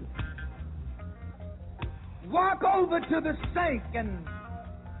 Walk over to the sink and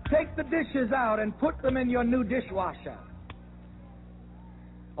take the dishes out and put them in your new dishwasher.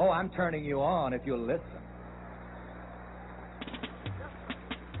 Oh, I'm turning you on if you'll listen.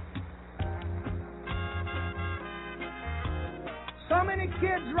 So many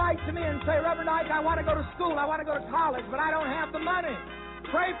kids write to me and say, Reverend Ike, I want to go to school, I want to go to college, but I don't have the money.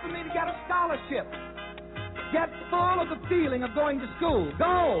 Pray for me to get a scholarship. Get full of the feeling of going to school.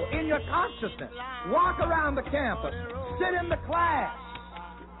 Go in your consciousness. Walk around the campus. Sit in the class.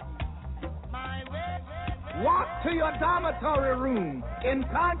 Walk to your dormitory room in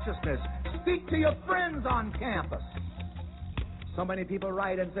consciousness. Speak to your friends on campus. So many people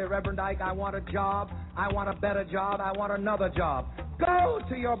write and say, Reverend Ike, I want a job, I want a better job, I want another job. Go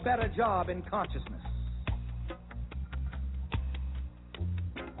to your better job in consciousness.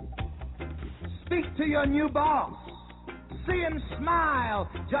 Speak to your new boss. See him smile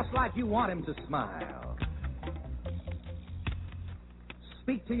just like you want him to smile.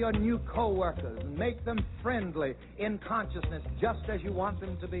 Speak to your new co-workers and make them friendly in consciousness just as you want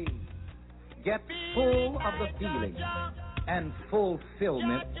them to be. Get full of the feeling, and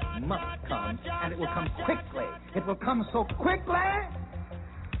fulfillment must come, and it will come quickly. It will come so quickly